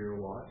happened under your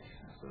watch?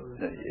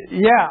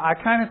 Yeah, I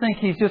kind of think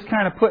he's just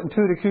kind of putting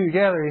two to two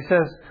together. He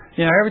says,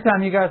 every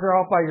time you guys are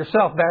off by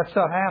yourself, bad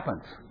stuff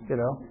happens.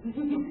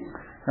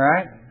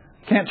 Right?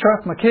 Can't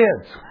trust my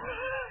kids.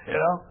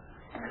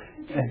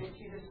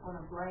 You just want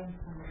to blame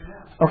somebody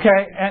else.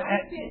 Okay,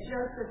 I think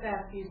Joseph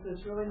Baptiste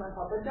was really my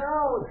fault, but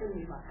no, it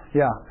couldn't be my fault.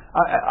 Yeah,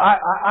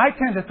 I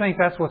tend to think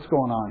that's what's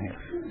going on here.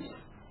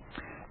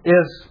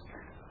 Is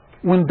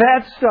when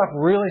bad stuff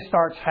really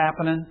starts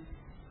happening,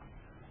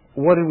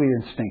 what do we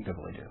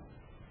instinctively do?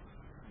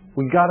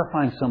 We got to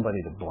find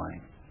somebody to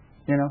blame.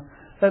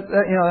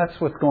 That's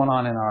what's going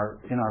on in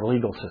our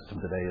legal system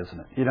today, isn't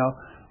it?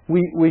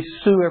 We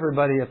sue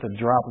everybody at the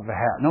drop of a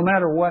hat. No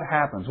matter what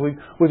happens,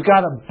 we've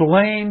got to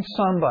blame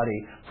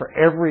somebody for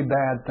every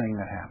bad thing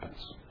that happens.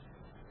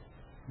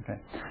 Okay,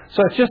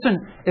 so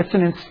it's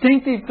an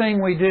instinctive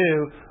thing we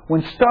do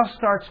when stuff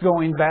starts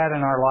going bad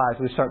in our lives.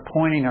 We start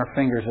pointing our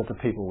fingers at the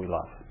people we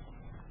love.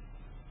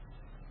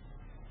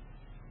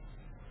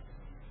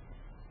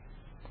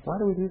 Why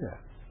do we do that?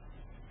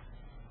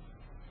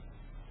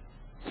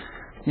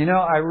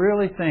 I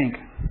really think,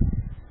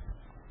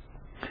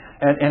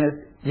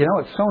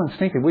 it's so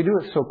instinctive. We do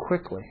it so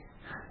quickly.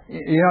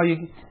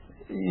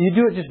 You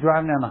do it just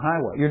driving down the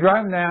highway. You're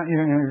driving down,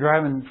 you're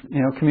driving,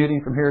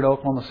 commuting from here to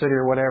Oklahoma City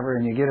or whatever,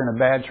 and you get in a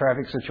bad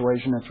traffic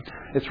situation.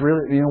 It's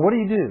really, what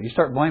do? You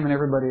start blaming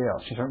everybody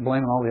else. You start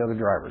blaming all the other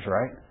drivers,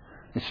 right?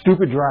 The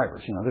stupid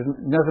drivers. It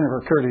doesn't ever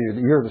occur to you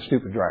that you're the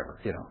stupid driver.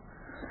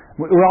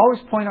 We always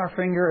point our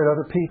finger at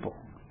other people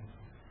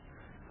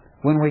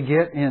when we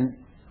get in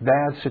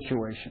bad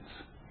situations.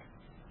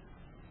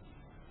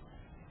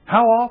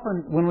 How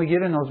often when we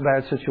get in those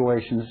bad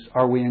situations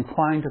are we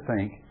inclined to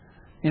think,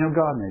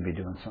 God may be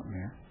doing something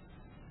here.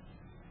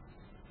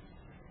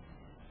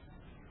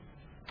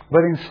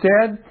 But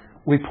instead,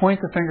 we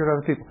point the finger at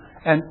other people.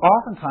 And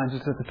oftentimes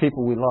it's at the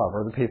people we love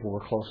or the people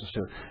we're closest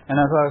to. And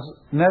as I was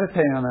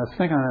meditating on that, I was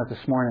thinking on that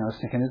this morning, I was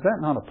thinking, is that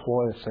not a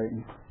ploy of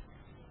Satan?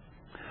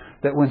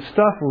 That when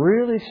stuff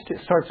really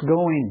starts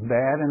going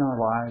bad in our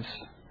lives,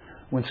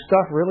 when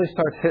stuff really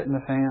starts hitting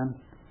the fan,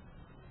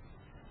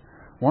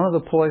 one of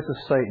the ploys of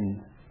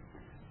Satan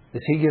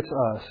is he gets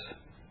us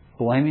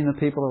blaming the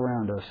people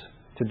around us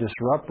to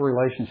disrupt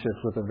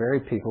relationships with the very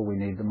people we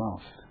need the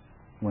most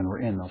when we're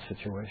in those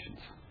situations.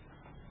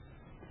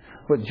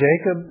 What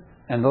Jacob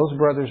and those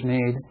brothers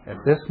need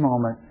at this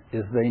moment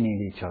is they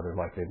need each other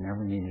like they've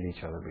never needed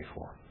each other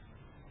before.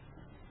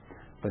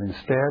 But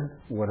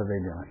instead, what are they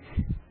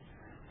doing?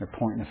 They're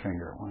pointing a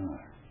finger at one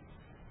another.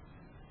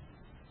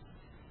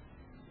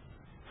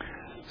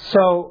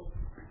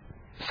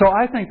 So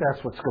I think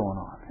that's what's going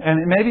on.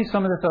 And maybe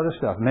some of this other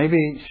stuff. Maybe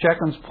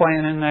Shechem's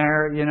playing in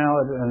there,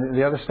 and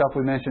the other stuff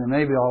we mentioned, and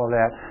maybe all of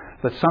that.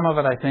 But some of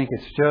it, I think,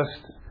 it's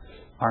just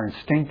our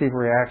instinctive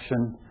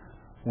reaction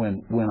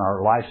when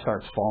our life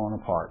starts falling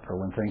apart or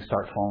when things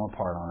start falling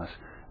apart on us.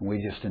 And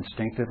we just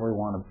instinctively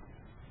want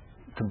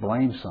to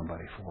blame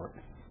somebody for it.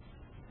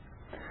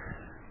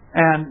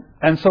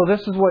 And so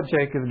this is what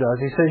Jacob does.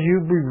 He says,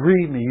 you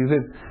bereaved me.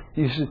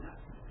 You said,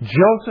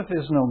 Joseph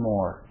is no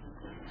more.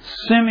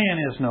 Simeon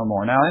is no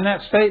more. Now, in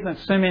that statement,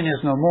 Simeon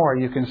is no more,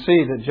 you can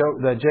see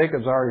that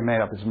Jacob's already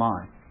made up his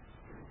mind.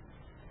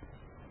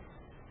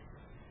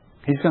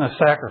 He's going to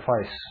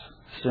sacrifice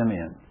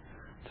Simeon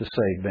to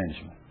save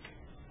Benjamin.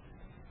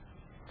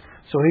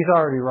 So he's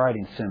already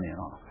writing Simeon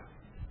off.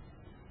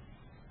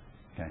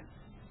 Okay.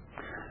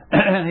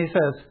 And he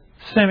says,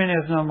 Simeon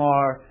is no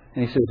more.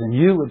 And he says, and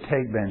you would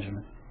take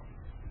Benjamin.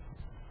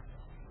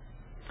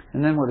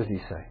 And then what does he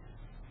say?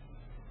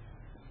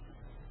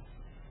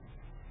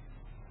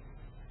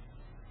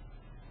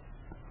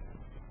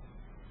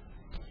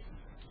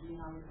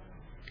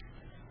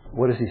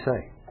 What does he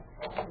say?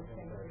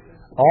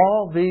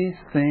 All these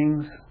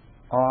things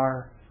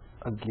are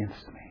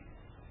against me.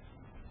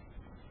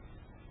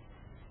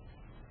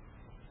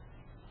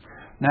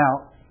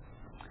 Now,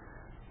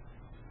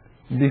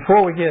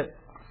 before we get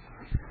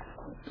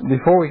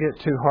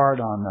too hard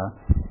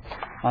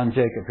on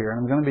Jacob here, and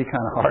I'm going to be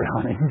kind of hard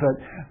on him, but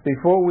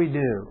before we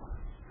do,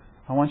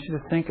 I want you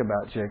to think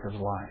about Jacob's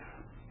life.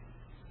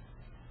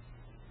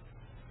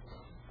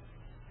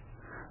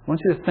 I want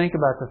you to think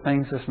about the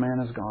things this man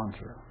has gone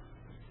through.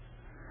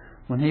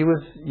 When he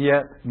was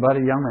yet but a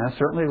young man,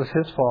 certainly it was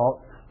his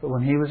fault, but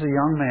when he was a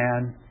young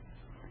man,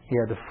 he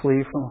had to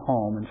flee from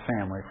home and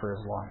family for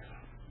his life.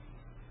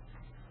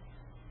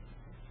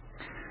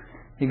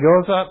 He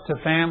goes up to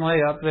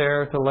family up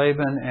there to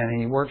Laban,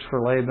 and he works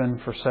for Laban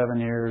for 7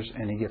 years,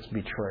 and he gets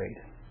betrayed.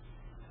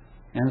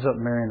 Ends up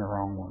marrying the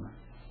wrong woman.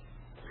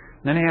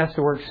 Then he has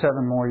to work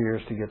 7 more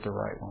years to get the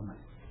right woman.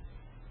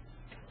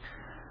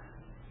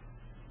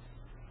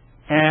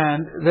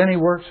 And then he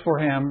works for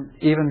him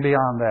even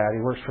beyond that.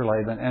 He works for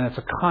Laban, and it's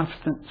a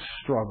constant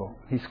struggle.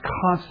 He's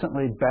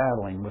constantly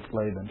battling with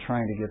Laban,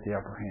 trying to get the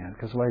upper hand,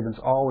 because Laban's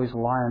always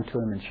lying to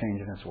him and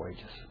changing his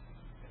wages.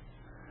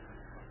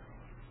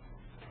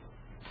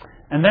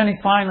 And then he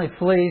finally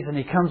flees, and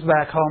he comes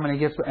back home, and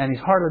he's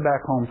hardly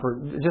back home for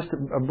just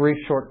a brief,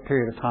 short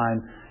period of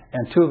time,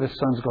 and 2 of his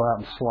sons go out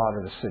and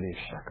slaughter the city of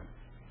Shechem.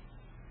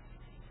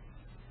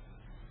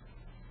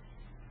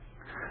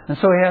 And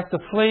so he has to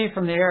flee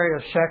from the area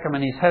of Shechem,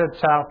 and he's headed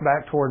south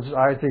back towards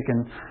Isaac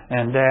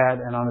and Dad,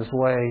 and on his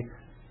way,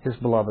 his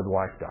beloved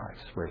wife dies,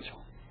 Rachel.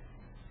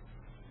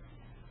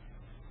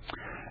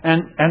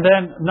 And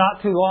then,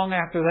 not too long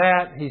after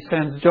that, he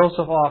sends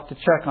Joseph off to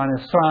check on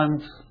his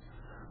sons,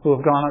 who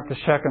have gone up to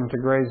Shechem to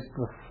graze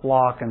the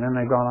flock, and then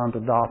they've gone on to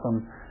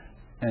Dothan,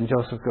 and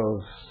Joseph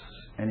goes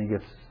and he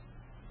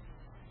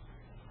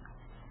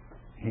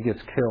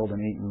gets killed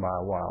and eaten by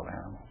a wild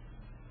animal.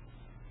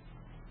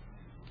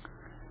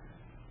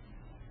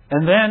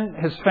 And then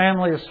his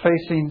family is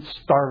facing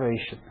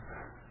starvation.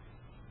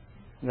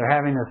 They're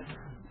having a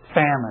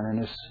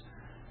famine,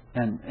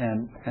 and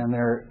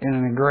they're in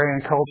an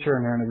agrarian culture,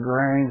 and they're an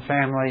agrarian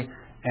family,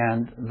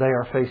 and they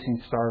are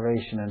facing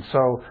starvation. And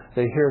so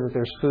they hear that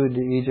there's food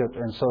to Egypt,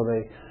 and so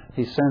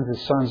he sends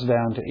his sons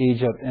down to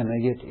Egypt, and they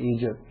get to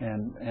Egypt,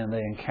 and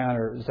they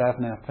encounter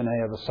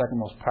Zaphnath-Paneah, the second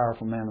most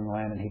powerful man in the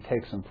land, and he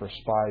takes them for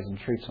spies and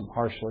treats them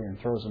harshly and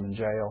throws them in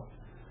jail.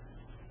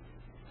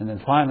 And then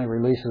finally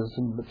releases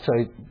them,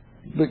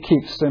 but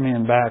keeps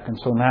Simeon back, and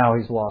so now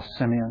he's lost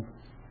Simeon.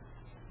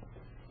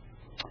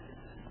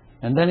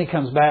 And then he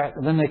comes back.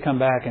 Then they come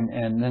back,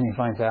 and then he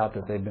finds out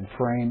that they've been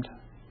framed.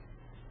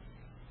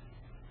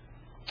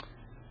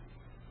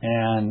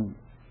 And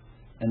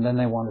then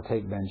they want to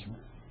take Benjamin.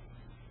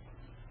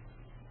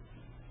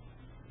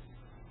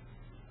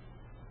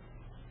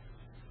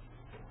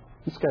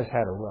 This guy's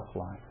had a rough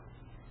life.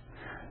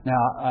 Now,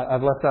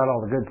 I've left out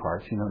all the good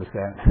parts. You notice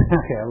that?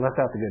 Okay, I left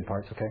out the good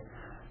parts, okay?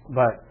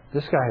 But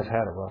this guy has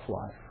had a rough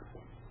life.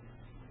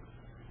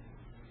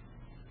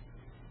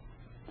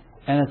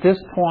 And at this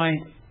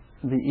point,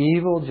 the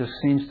evil just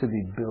seems to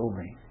be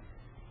building.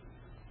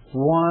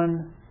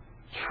 One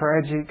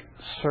tragic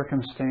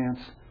circumstance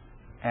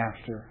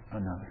after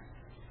another.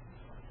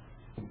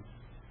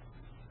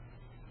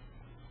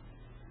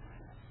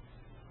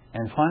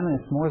 And finally,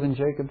 it's more than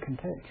Jacob can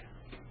take.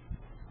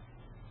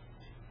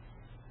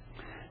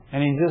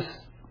 And he just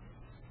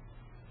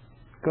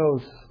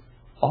goes,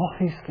 all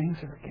these things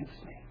are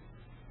against me.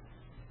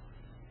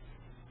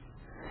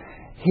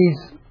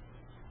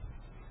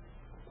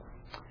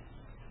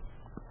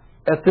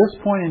 At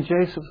this point in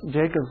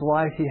Jacob's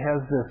life, he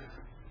has this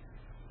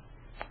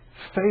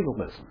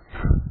fatalism.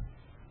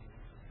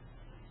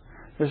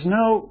 There's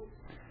no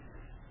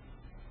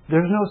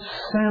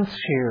sense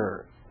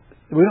here.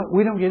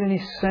 We don't get any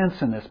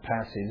sense in this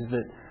passage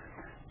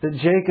that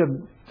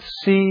Jacob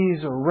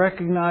sees or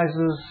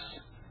recognizes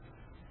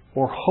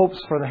or hopes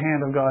for the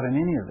hand of God in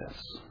any of this.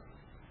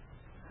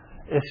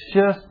 It's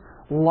just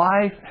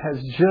life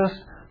has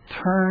just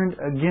turned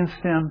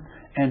against him,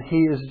 and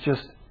he is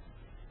just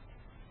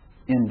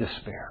in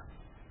despair.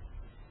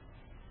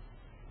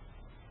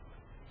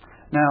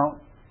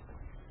 Now,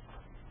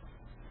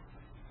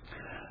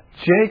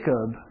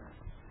 Jacob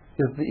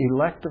is the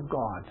elect of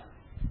God.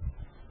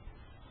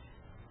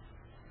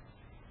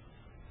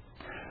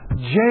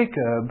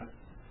 Jacob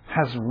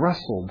has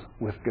wrestled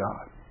with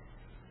God.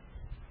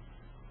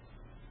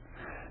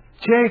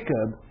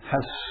 Jacob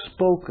has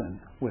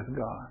spoken with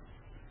God.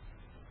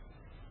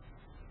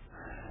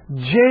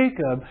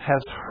 Jacob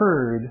has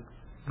heard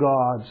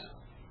God's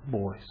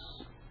voice.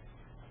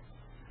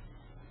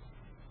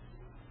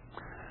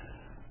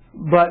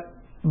 But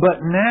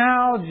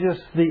now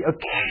just the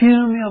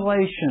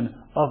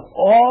accumulation of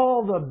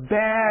all the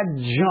bad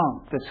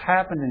junk that's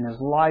happened in his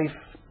life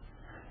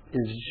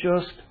is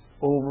just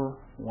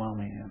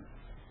overwhelming him.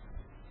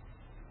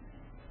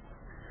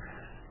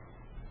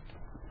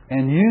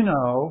 And you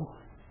know,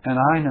 and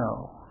I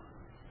know,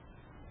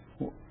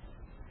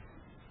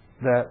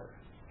 that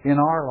in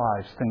our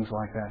lives things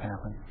like that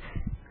happen.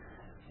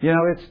 You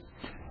know,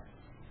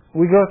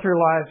 we go through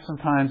life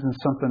sometimes and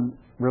something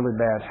really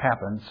bad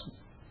happens,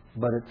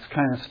 but it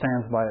kind of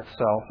stands by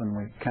itself, and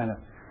we kind of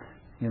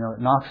You know,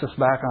 it knocks us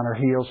back on our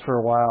heels for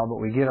a while, but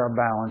we get our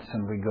balance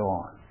and we go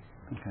on.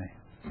 Okay.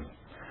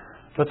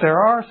 But there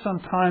are some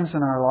times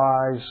in our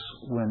lives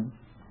when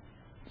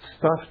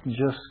stuff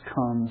just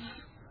comes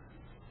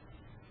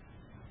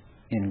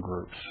in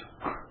groups.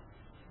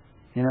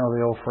 You know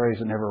the old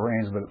phrase, it never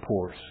rains but it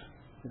pours.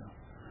 You know,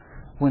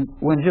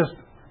 when just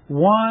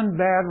one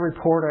bad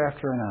report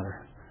after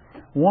another,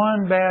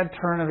 one bad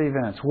turn of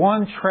events,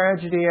 one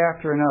tragedy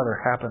after another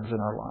happens in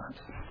our lives.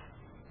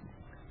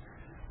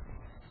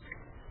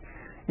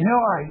 You know,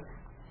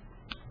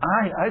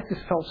 I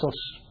just felt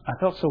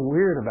so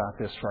weird about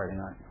this Friday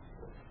night.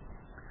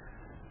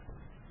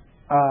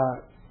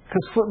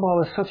 Because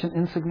football is such an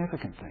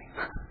insignificant thing.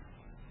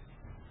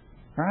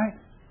 Right?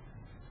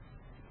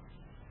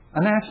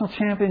 A national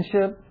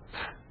championship,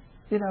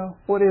 you know,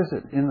 what is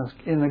it in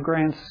the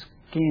grand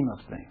scheme of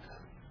things?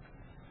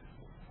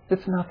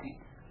 It's nothing.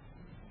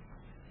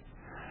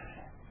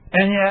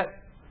 And yet,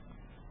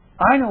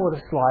 I know what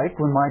it's like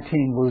when my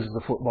team loses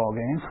a football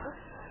game.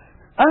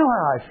 I know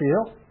how I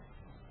feel.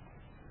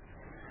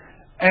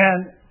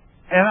 And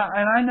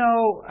I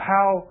know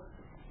how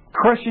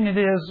crushing it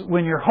is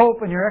when your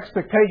hope and your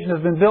expectation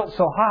has been built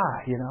so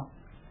high, you know.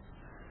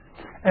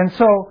 And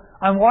so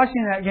I'm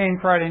watching that game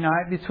Friday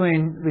night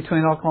between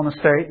Oklahoma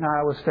State and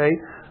Iowa State.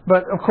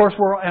 But of course,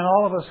 and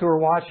all of us who are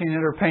watching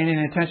it or paying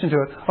any attention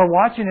to it are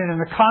watching it in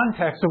the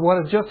context of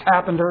what has just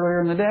happened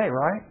earlier in the day,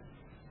 right?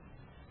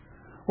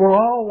 We're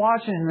all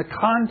watching in the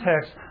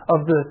context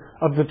of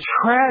the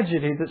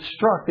tragedy that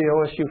struck the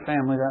OSU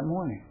family that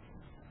morning.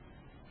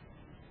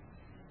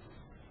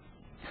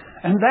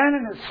 And that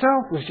in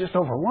itself was just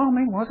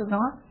overwhelming, was it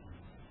not?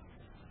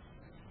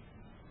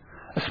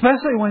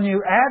 Especially when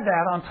you add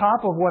that on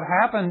top of what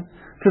happened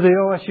to the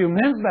OSU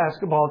men's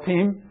basketball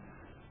team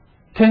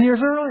 10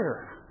 years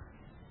earlier.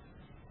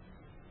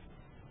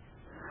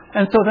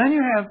 And so then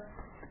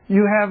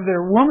you have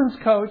their women's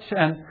coach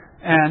and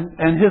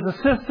his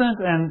assistant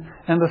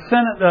and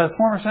the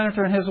former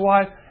senator and his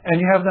wife, and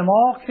you have them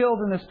all killed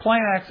in this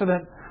plane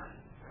accident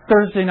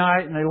Thursday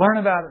night, and they learn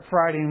about it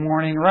Friday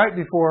morning, right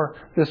before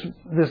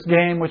this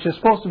game, which is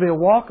supposed to be a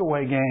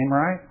walkaway game,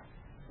 right?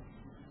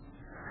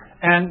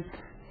 And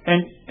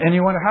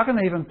you wonder, how can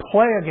they even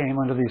play a game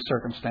under these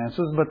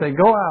circumstances? But they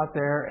go out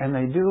there and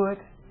they do it,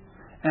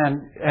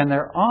 and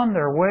they're on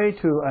their way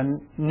to a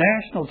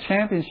national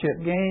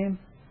championship game,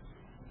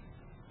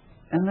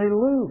 and they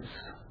lose.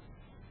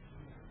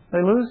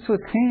 They lose to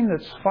a team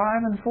that's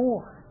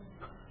 5-4.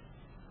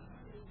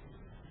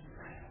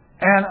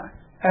 And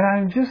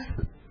I'm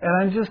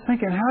just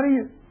thinking, how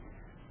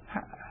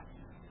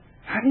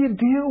do you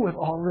deal with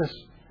all this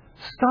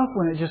stuff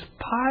when it just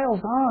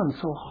piles on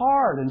so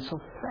hard and so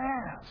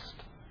fast?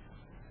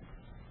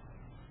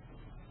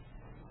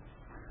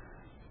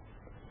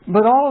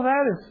 But all of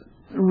that is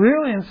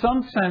really, in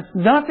some sense,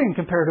 nothing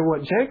compared to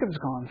what Jacob's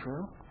gone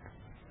through.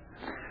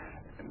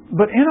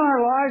 But in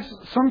our lives,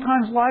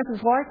 sometimes life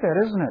is like that,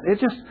 isn't it?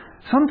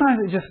 Sometimes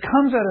it just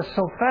comes at us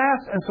so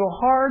fast and so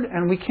hard,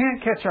 and we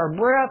can't catch our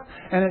breath,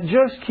 and it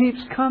just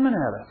keeps coming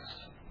at us.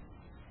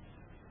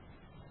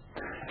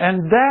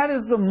 And that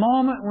is the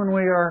moment when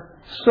we are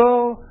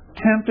so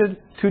tempted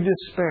to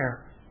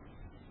despair.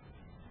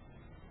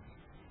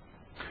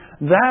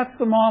 That's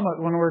the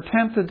moment when we're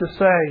tempted to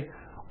say,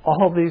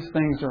 all these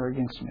things are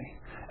against me.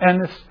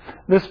 And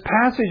this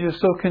passage is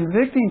so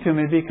convicting to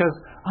me because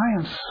I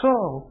am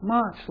so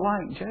much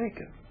like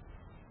Jacob.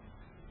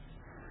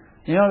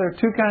 You know, there are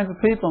two kinds of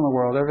people in the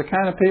world. There are the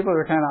kind of people that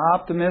are kind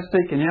of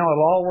optimistic and,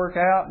 it'll all work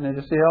out, and they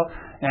just,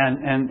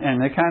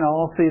 and they kind of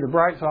all see the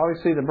bright, so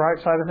always see the bright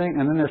side of things,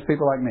 and then there's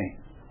people like me.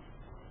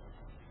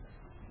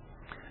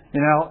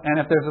 And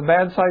if there's a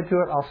bad side to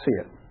it, I'll see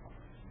it.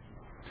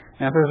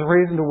 And if there's a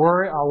reason to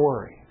worry, I'll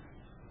worry.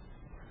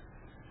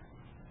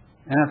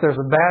 And if there's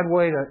a bad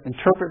way to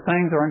interpret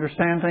things or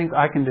understand things,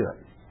 I can do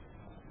it.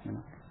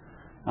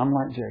 I'm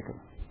like Jacob.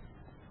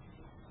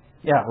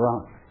 Yeah,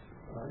 Ron.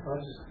 I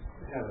just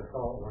had a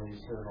thought when you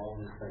said all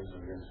these things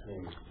are against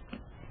me.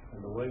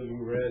 And the way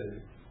you read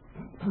it,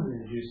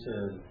 you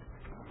said,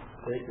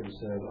 Jacob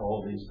said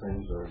all these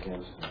things are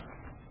against me.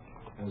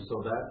 And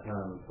so that kind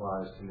of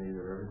implies to me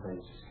that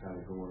everything's just kind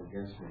of going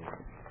against me.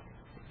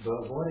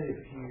 But what if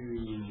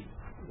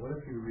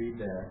you read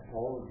that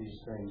all of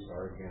these things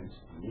are against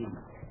me,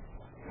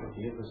 with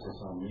the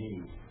emphasis on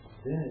me,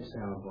 then it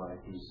sounds like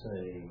he's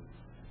saying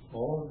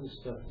all of this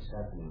stuff that's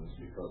happening is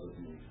because of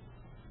me.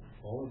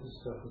 All of this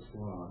stuff that's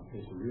going on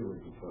is really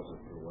because of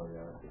the way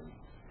I've been.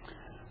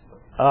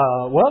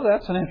 Well,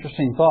 that's an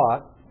interesting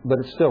thought, but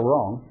it's still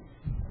wrong.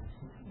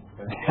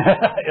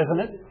 Isn't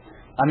it?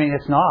 I mean,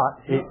 it's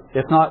not.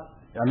 It's not.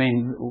 I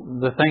mean,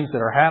 the things that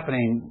are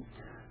happening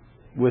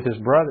with his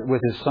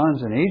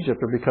sons in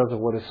Egypt are because of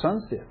what his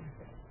sons did.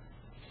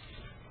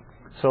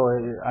 So,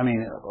 I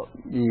mean,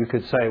 you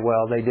could say,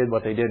 well, they did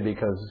what they did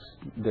because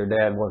their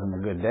dad wasn't a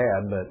good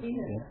dad, but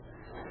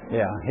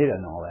yeah, he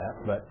didn't know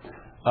that. But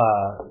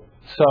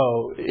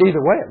so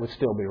either way, it would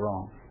still be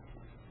wrong.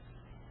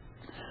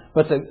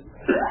 But the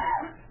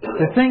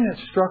thing that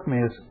struck me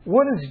is,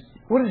 what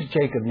does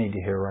Jacob need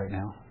to hear right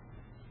now?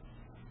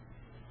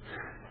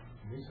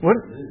 What?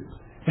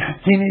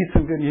 He needs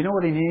some good. You know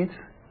what he needs?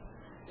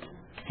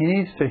 He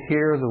needs to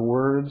hear the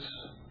words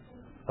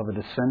of a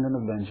descendant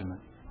of Benjamin.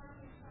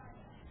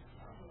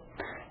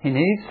 He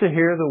needs to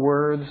hear the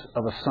words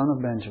of a son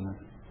of Benjamin.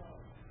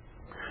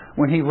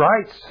 When he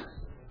writes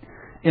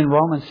in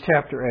Romans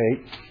chapter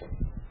 8,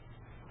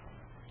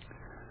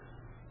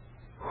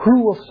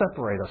 who will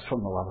separate us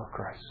from the love of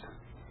Christ?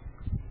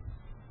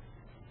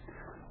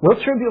 Will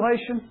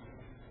tribulation,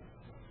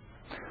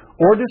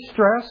 or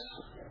distress,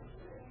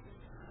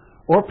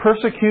 or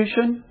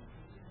persecution,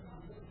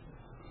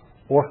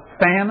 or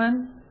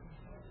famine,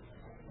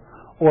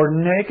 or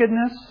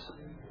nakedness,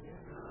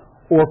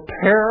 or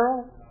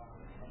peril,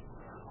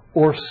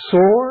 or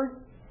sword?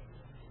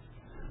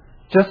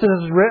 Just as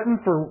it is written,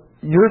 for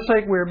your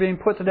sake we are being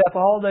put to death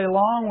all day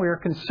long. We are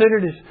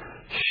considered as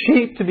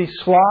sheep to be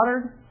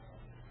slaughtered.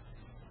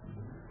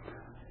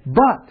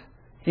 But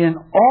in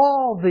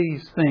all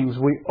these things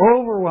we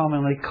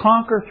overwhelmingly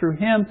conquer through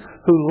Him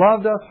who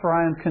loved us. For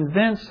I am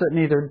convinced that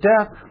neither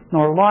death,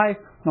 nor life,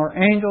 nor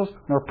angels,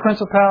 nor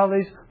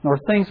principalities, nor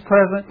things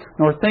present,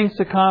 nor things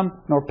to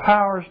come, nor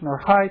powers, nor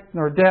height,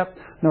 nor depth,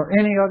 nor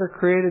any other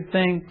created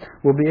thing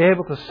will be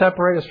able to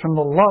separate us from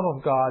the love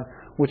of God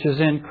which is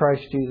in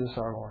Christ Jesus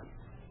our Lord.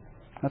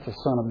 That's a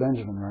son of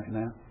Benjamin right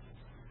now.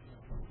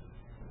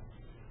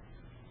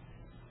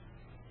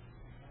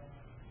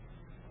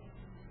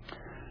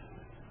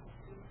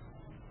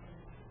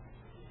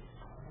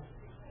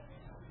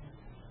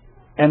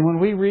 And when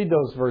we read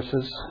those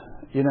verses,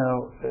 you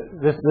know,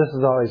 this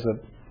is always a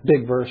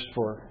big verse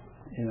for,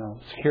 you know,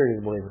 security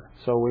of the believer.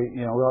 So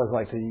we always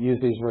like to use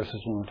these verses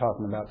when we're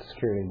talking about the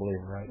security of the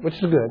believer, right? Which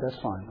is good.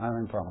 That's fine. I don't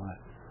have any problem with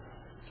that.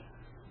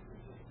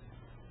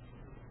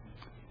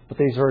 But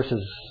these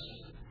verses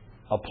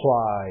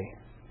apply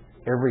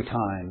every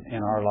time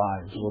in our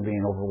lives we're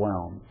being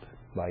overwhelmed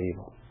by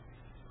evil.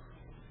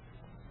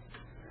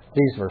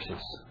 These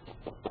verses,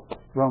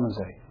 Romans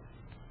 8.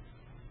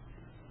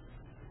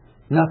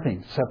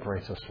 Nothing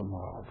separates us from the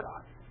love of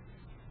God.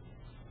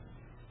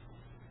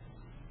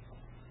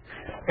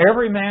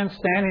 Every man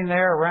standing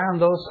there around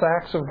those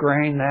sacks of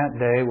grain that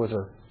day was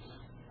a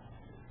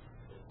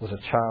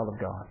child of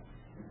God,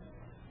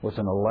 was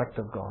an elect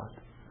of God,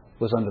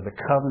 was under the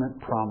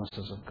covenant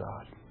promises of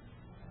God.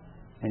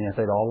 And yet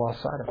they'd all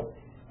lost sight of it.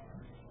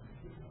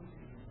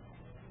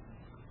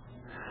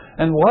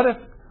 And what if...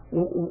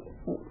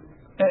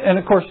 And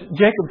of course,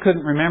 Jacob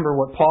couldn't remember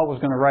what Paul was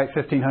going to write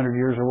 1,500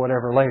 years or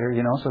whatever later,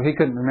 you know, so he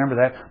couldn't remember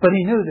that. But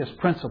he knew this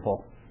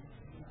principle.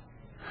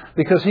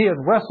 Because he had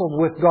wrestled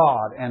with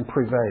God and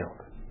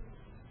prevailed.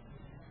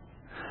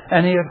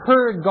 And he had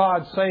heard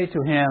God say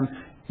to him,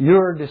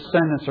 your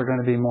descendants are going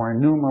to be more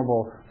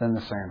innumerable than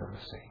the sand of the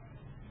sea.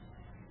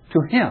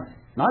 To him.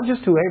 Not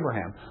just to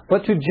Abraham,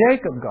 but to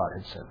Jacob God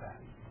had said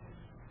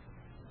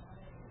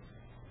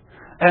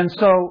that. And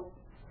so,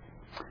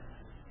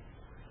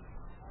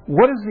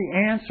 what is the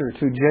answer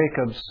to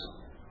Jacob's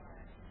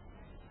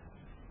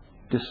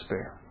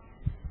despair?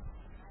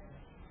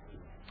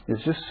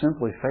 It's just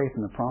simply faith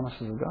in the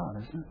promises of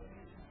God, isn't it?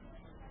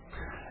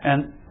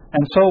 And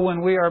so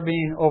when we are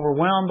being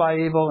overwhelmed by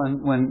evil,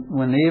 and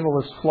when the evil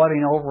is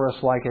flooding over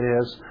us like it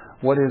is,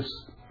 what is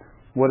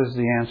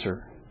the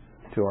answer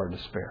to our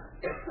despair?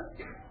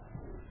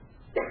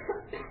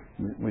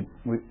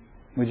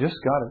 We just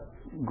got to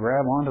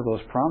grab onto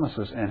those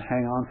promises and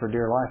hang on for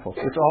dear life, folks.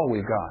 It's all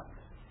we've got.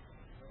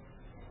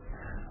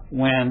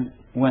 When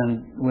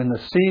the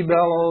sea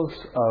bellows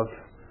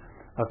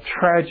of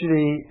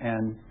tragedy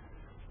and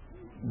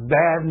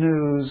bad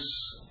news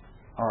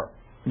are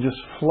just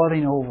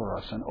flooding over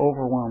us and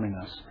overwhelming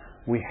us,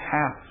 we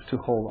have to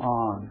hold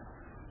on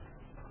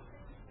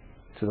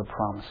to the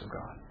promise of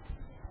God.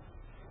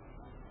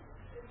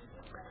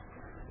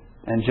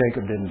 And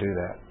Jacob didn't do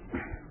that.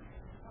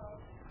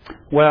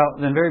 Well,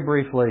 then very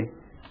briefly,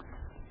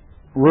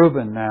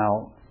 Reuben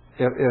now,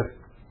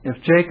 if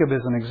Jacob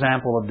is an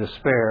example of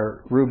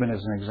despair, Reuben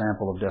is an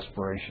example of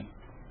desperation.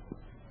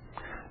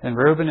 And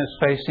Reuben is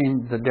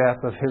facing the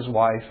death of his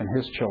wife and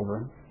his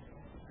children.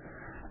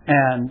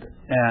 And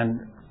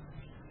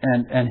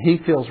he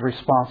feels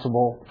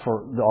responsible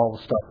for all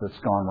the stuff that's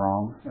gone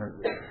wrong.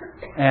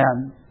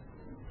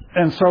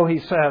 And so he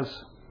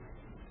says,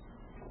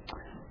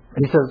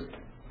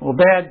 well,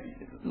 Dad,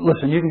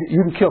 listen, you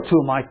can kill 2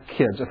 of my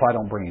kids if I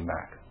don't bring him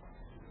back.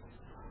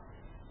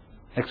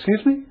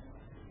 Excuse me?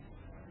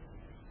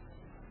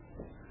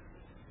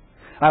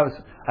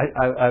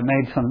 I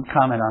made some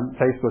comment on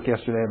Facebook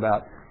yesterday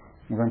about,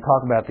 we're going to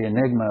talk about the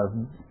enigma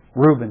of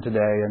Reuben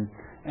today,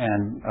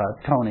 and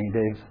Tony,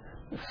 Dave's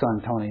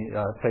son Tony,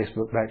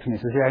 Facebook back to me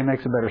and says, yeah, he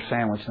makes a better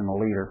sandwich than the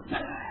leader.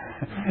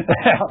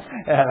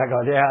 And I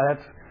go, yeah,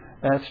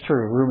 that's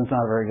true. Reuben's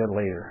not a very good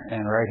leader,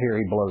 and right here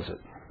he blows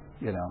it.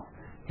 You know,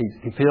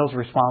 he feels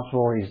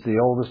responsible. He's the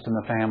oldest in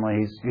the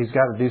family. He's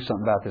got to do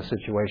something about this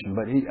situation,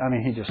 but he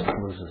just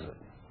loses it.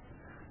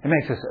 He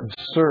makes this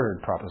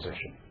absurd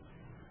proposition.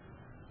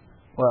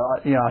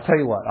 Well, I'll tell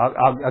you what.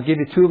 I'll give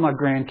you 2 of my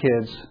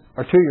grandkids,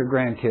 or 2 of your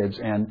grandkids,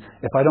 and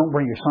if I don't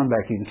bring your son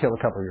back, you can kill a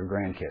couple of your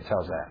grandkids.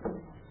 How's that?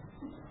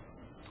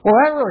 Well,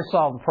 that really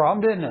solved the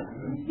problem, didn't it?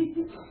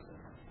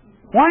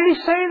 Why did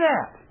he say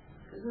that?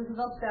 It was the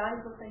most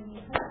valuable thing he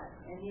had,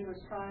 and he was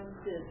trying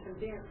to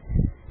convince.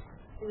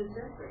 He was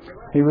desperate. You're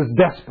right. He was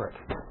desperate.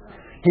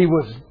 He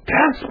was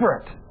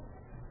desperate.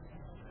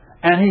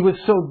 And he was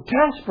so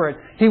desperate,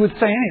 he would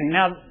say anything.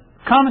 Now,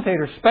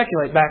 commentators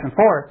speculate back and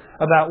forth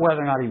about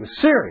whether or not he was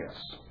serious,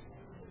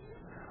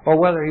 or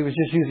whether he was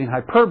just using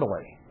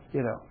hyperbole,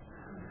 you know.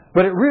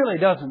 But it really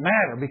doesn't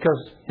matter,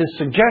 because his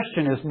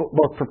suggestion is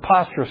both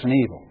preposterous and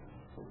evil.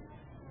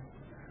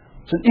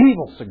 It's an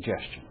evil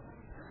suggestion.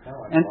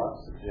 And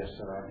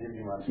suggestion, I'll give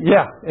you my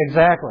yeah,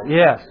 exactly.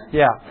 Yes,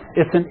 yeah.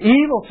 It's an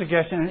evil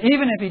suggestion, and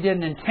even if he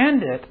didn't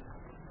intend it,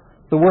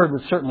 the word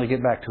would certainly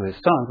get back to his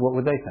sons. What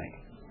would they think?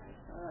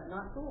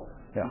 Not cool.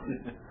 Yeah.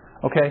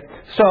 Okay.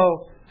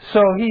 So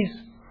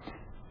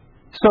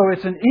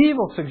it's an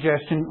evil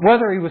suggestion,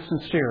 whether he was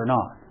sincere or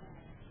not.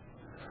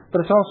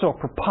 But it's also a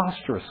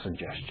preposterous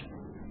suggestion.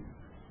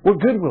 What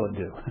good will it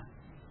do?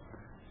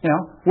 You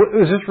know,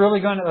 is this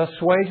really going to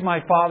assuage my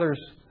father's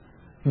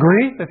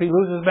grief if he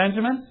loses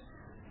Benjamin?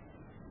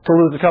 To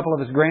lose a couple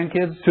of his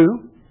grandkids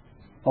too?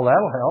 Well,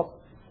 that'll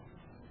help.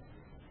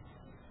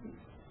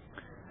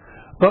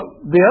 But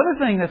the other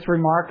thing that's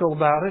remarkable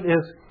about it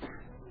is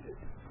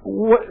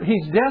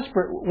he's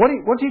desperate.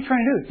 What's he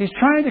trying to do? He's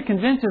trying to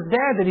convince his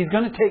dad that he's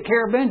going to take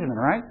care of Benjamin,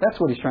 right? That's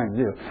what he's trying to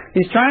do.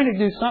 He's trying to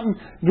do something,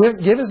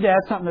 give his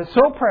dad something that's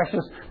so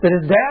precious that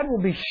his dad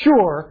will be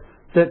sure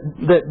that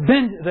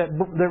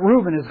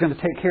Reuben is going to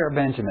take care of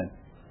Benjamin.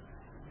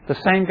 The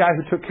same guy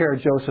who took care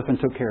of Joseph and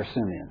took care of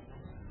Simeon.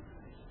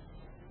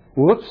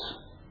 Whoops.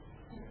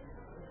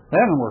 That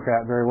doesn't work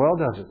out very well,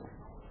 does it?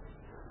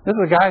 This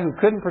is a guy who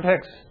couldn't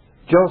protect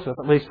Joseph,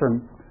 at least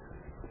from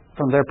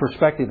their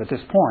perspective at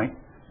this point.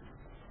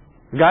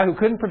 A guy who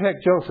couldn't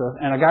protect Joseph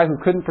and a guy who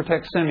couldn't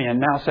protect Simeon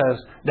now says,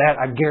 Dad,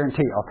 I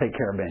guarantee I'll take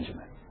care of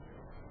Benjamin.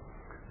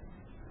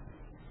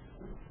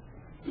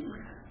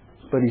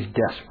 But he's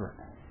desperate.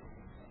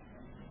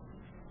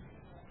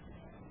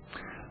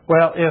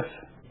 Well, if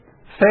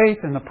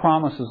faith in the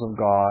promises of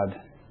God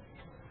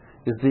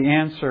is the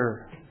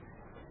answer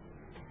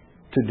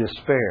to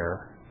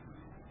despair,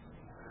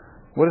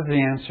 what is the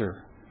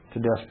answer to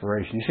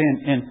desperation? You see,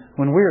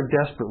 when we are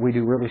desperate, we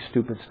do really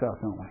stupid stuff,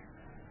 don't we?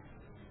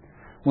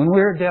 When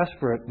we're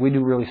desperate, we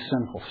do really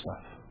sinful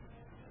stuff.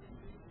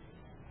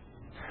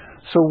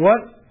 So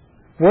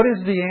what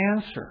is the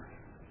answer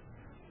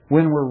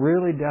when we're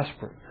really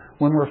desperate?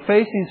 When we're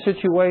facing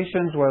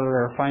situations, whether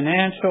they're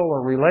financial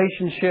or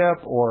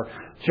relationship or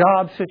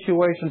job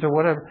situations or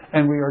whatever,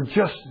 and we are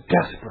just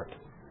desperate.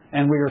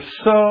 And we are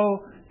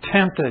so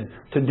tempted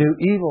to do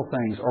evil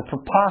things or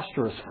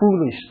preposterous,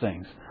 foolish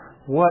things.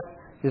 What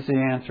is the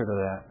answer to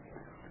that?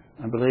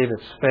 I believe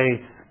it's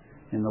faith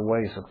in the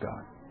ways of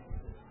God.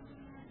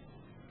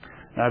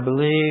 And I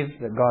believe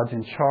that God's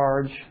in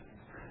charge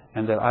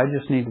and that I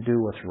just need to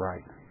do what's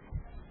right.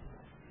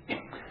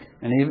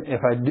 And even if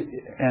I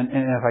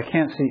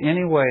can't see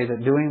any way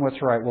that doing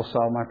what's right will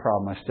solve my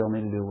problem, I still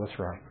need to do what's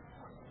right.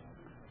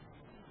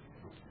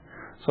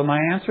 So my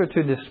answer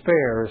to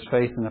despair is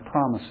faith in the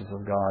promises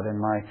of God, and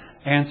my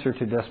answer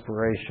to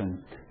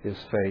desperation is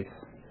faith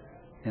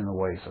in the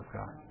ways of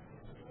God.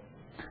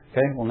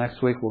 Okay, well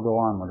next week we'll go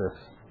on with this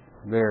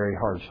very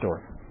hard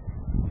story.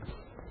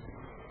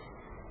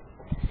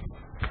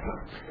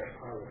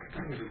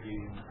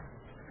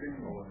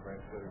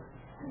 Right there.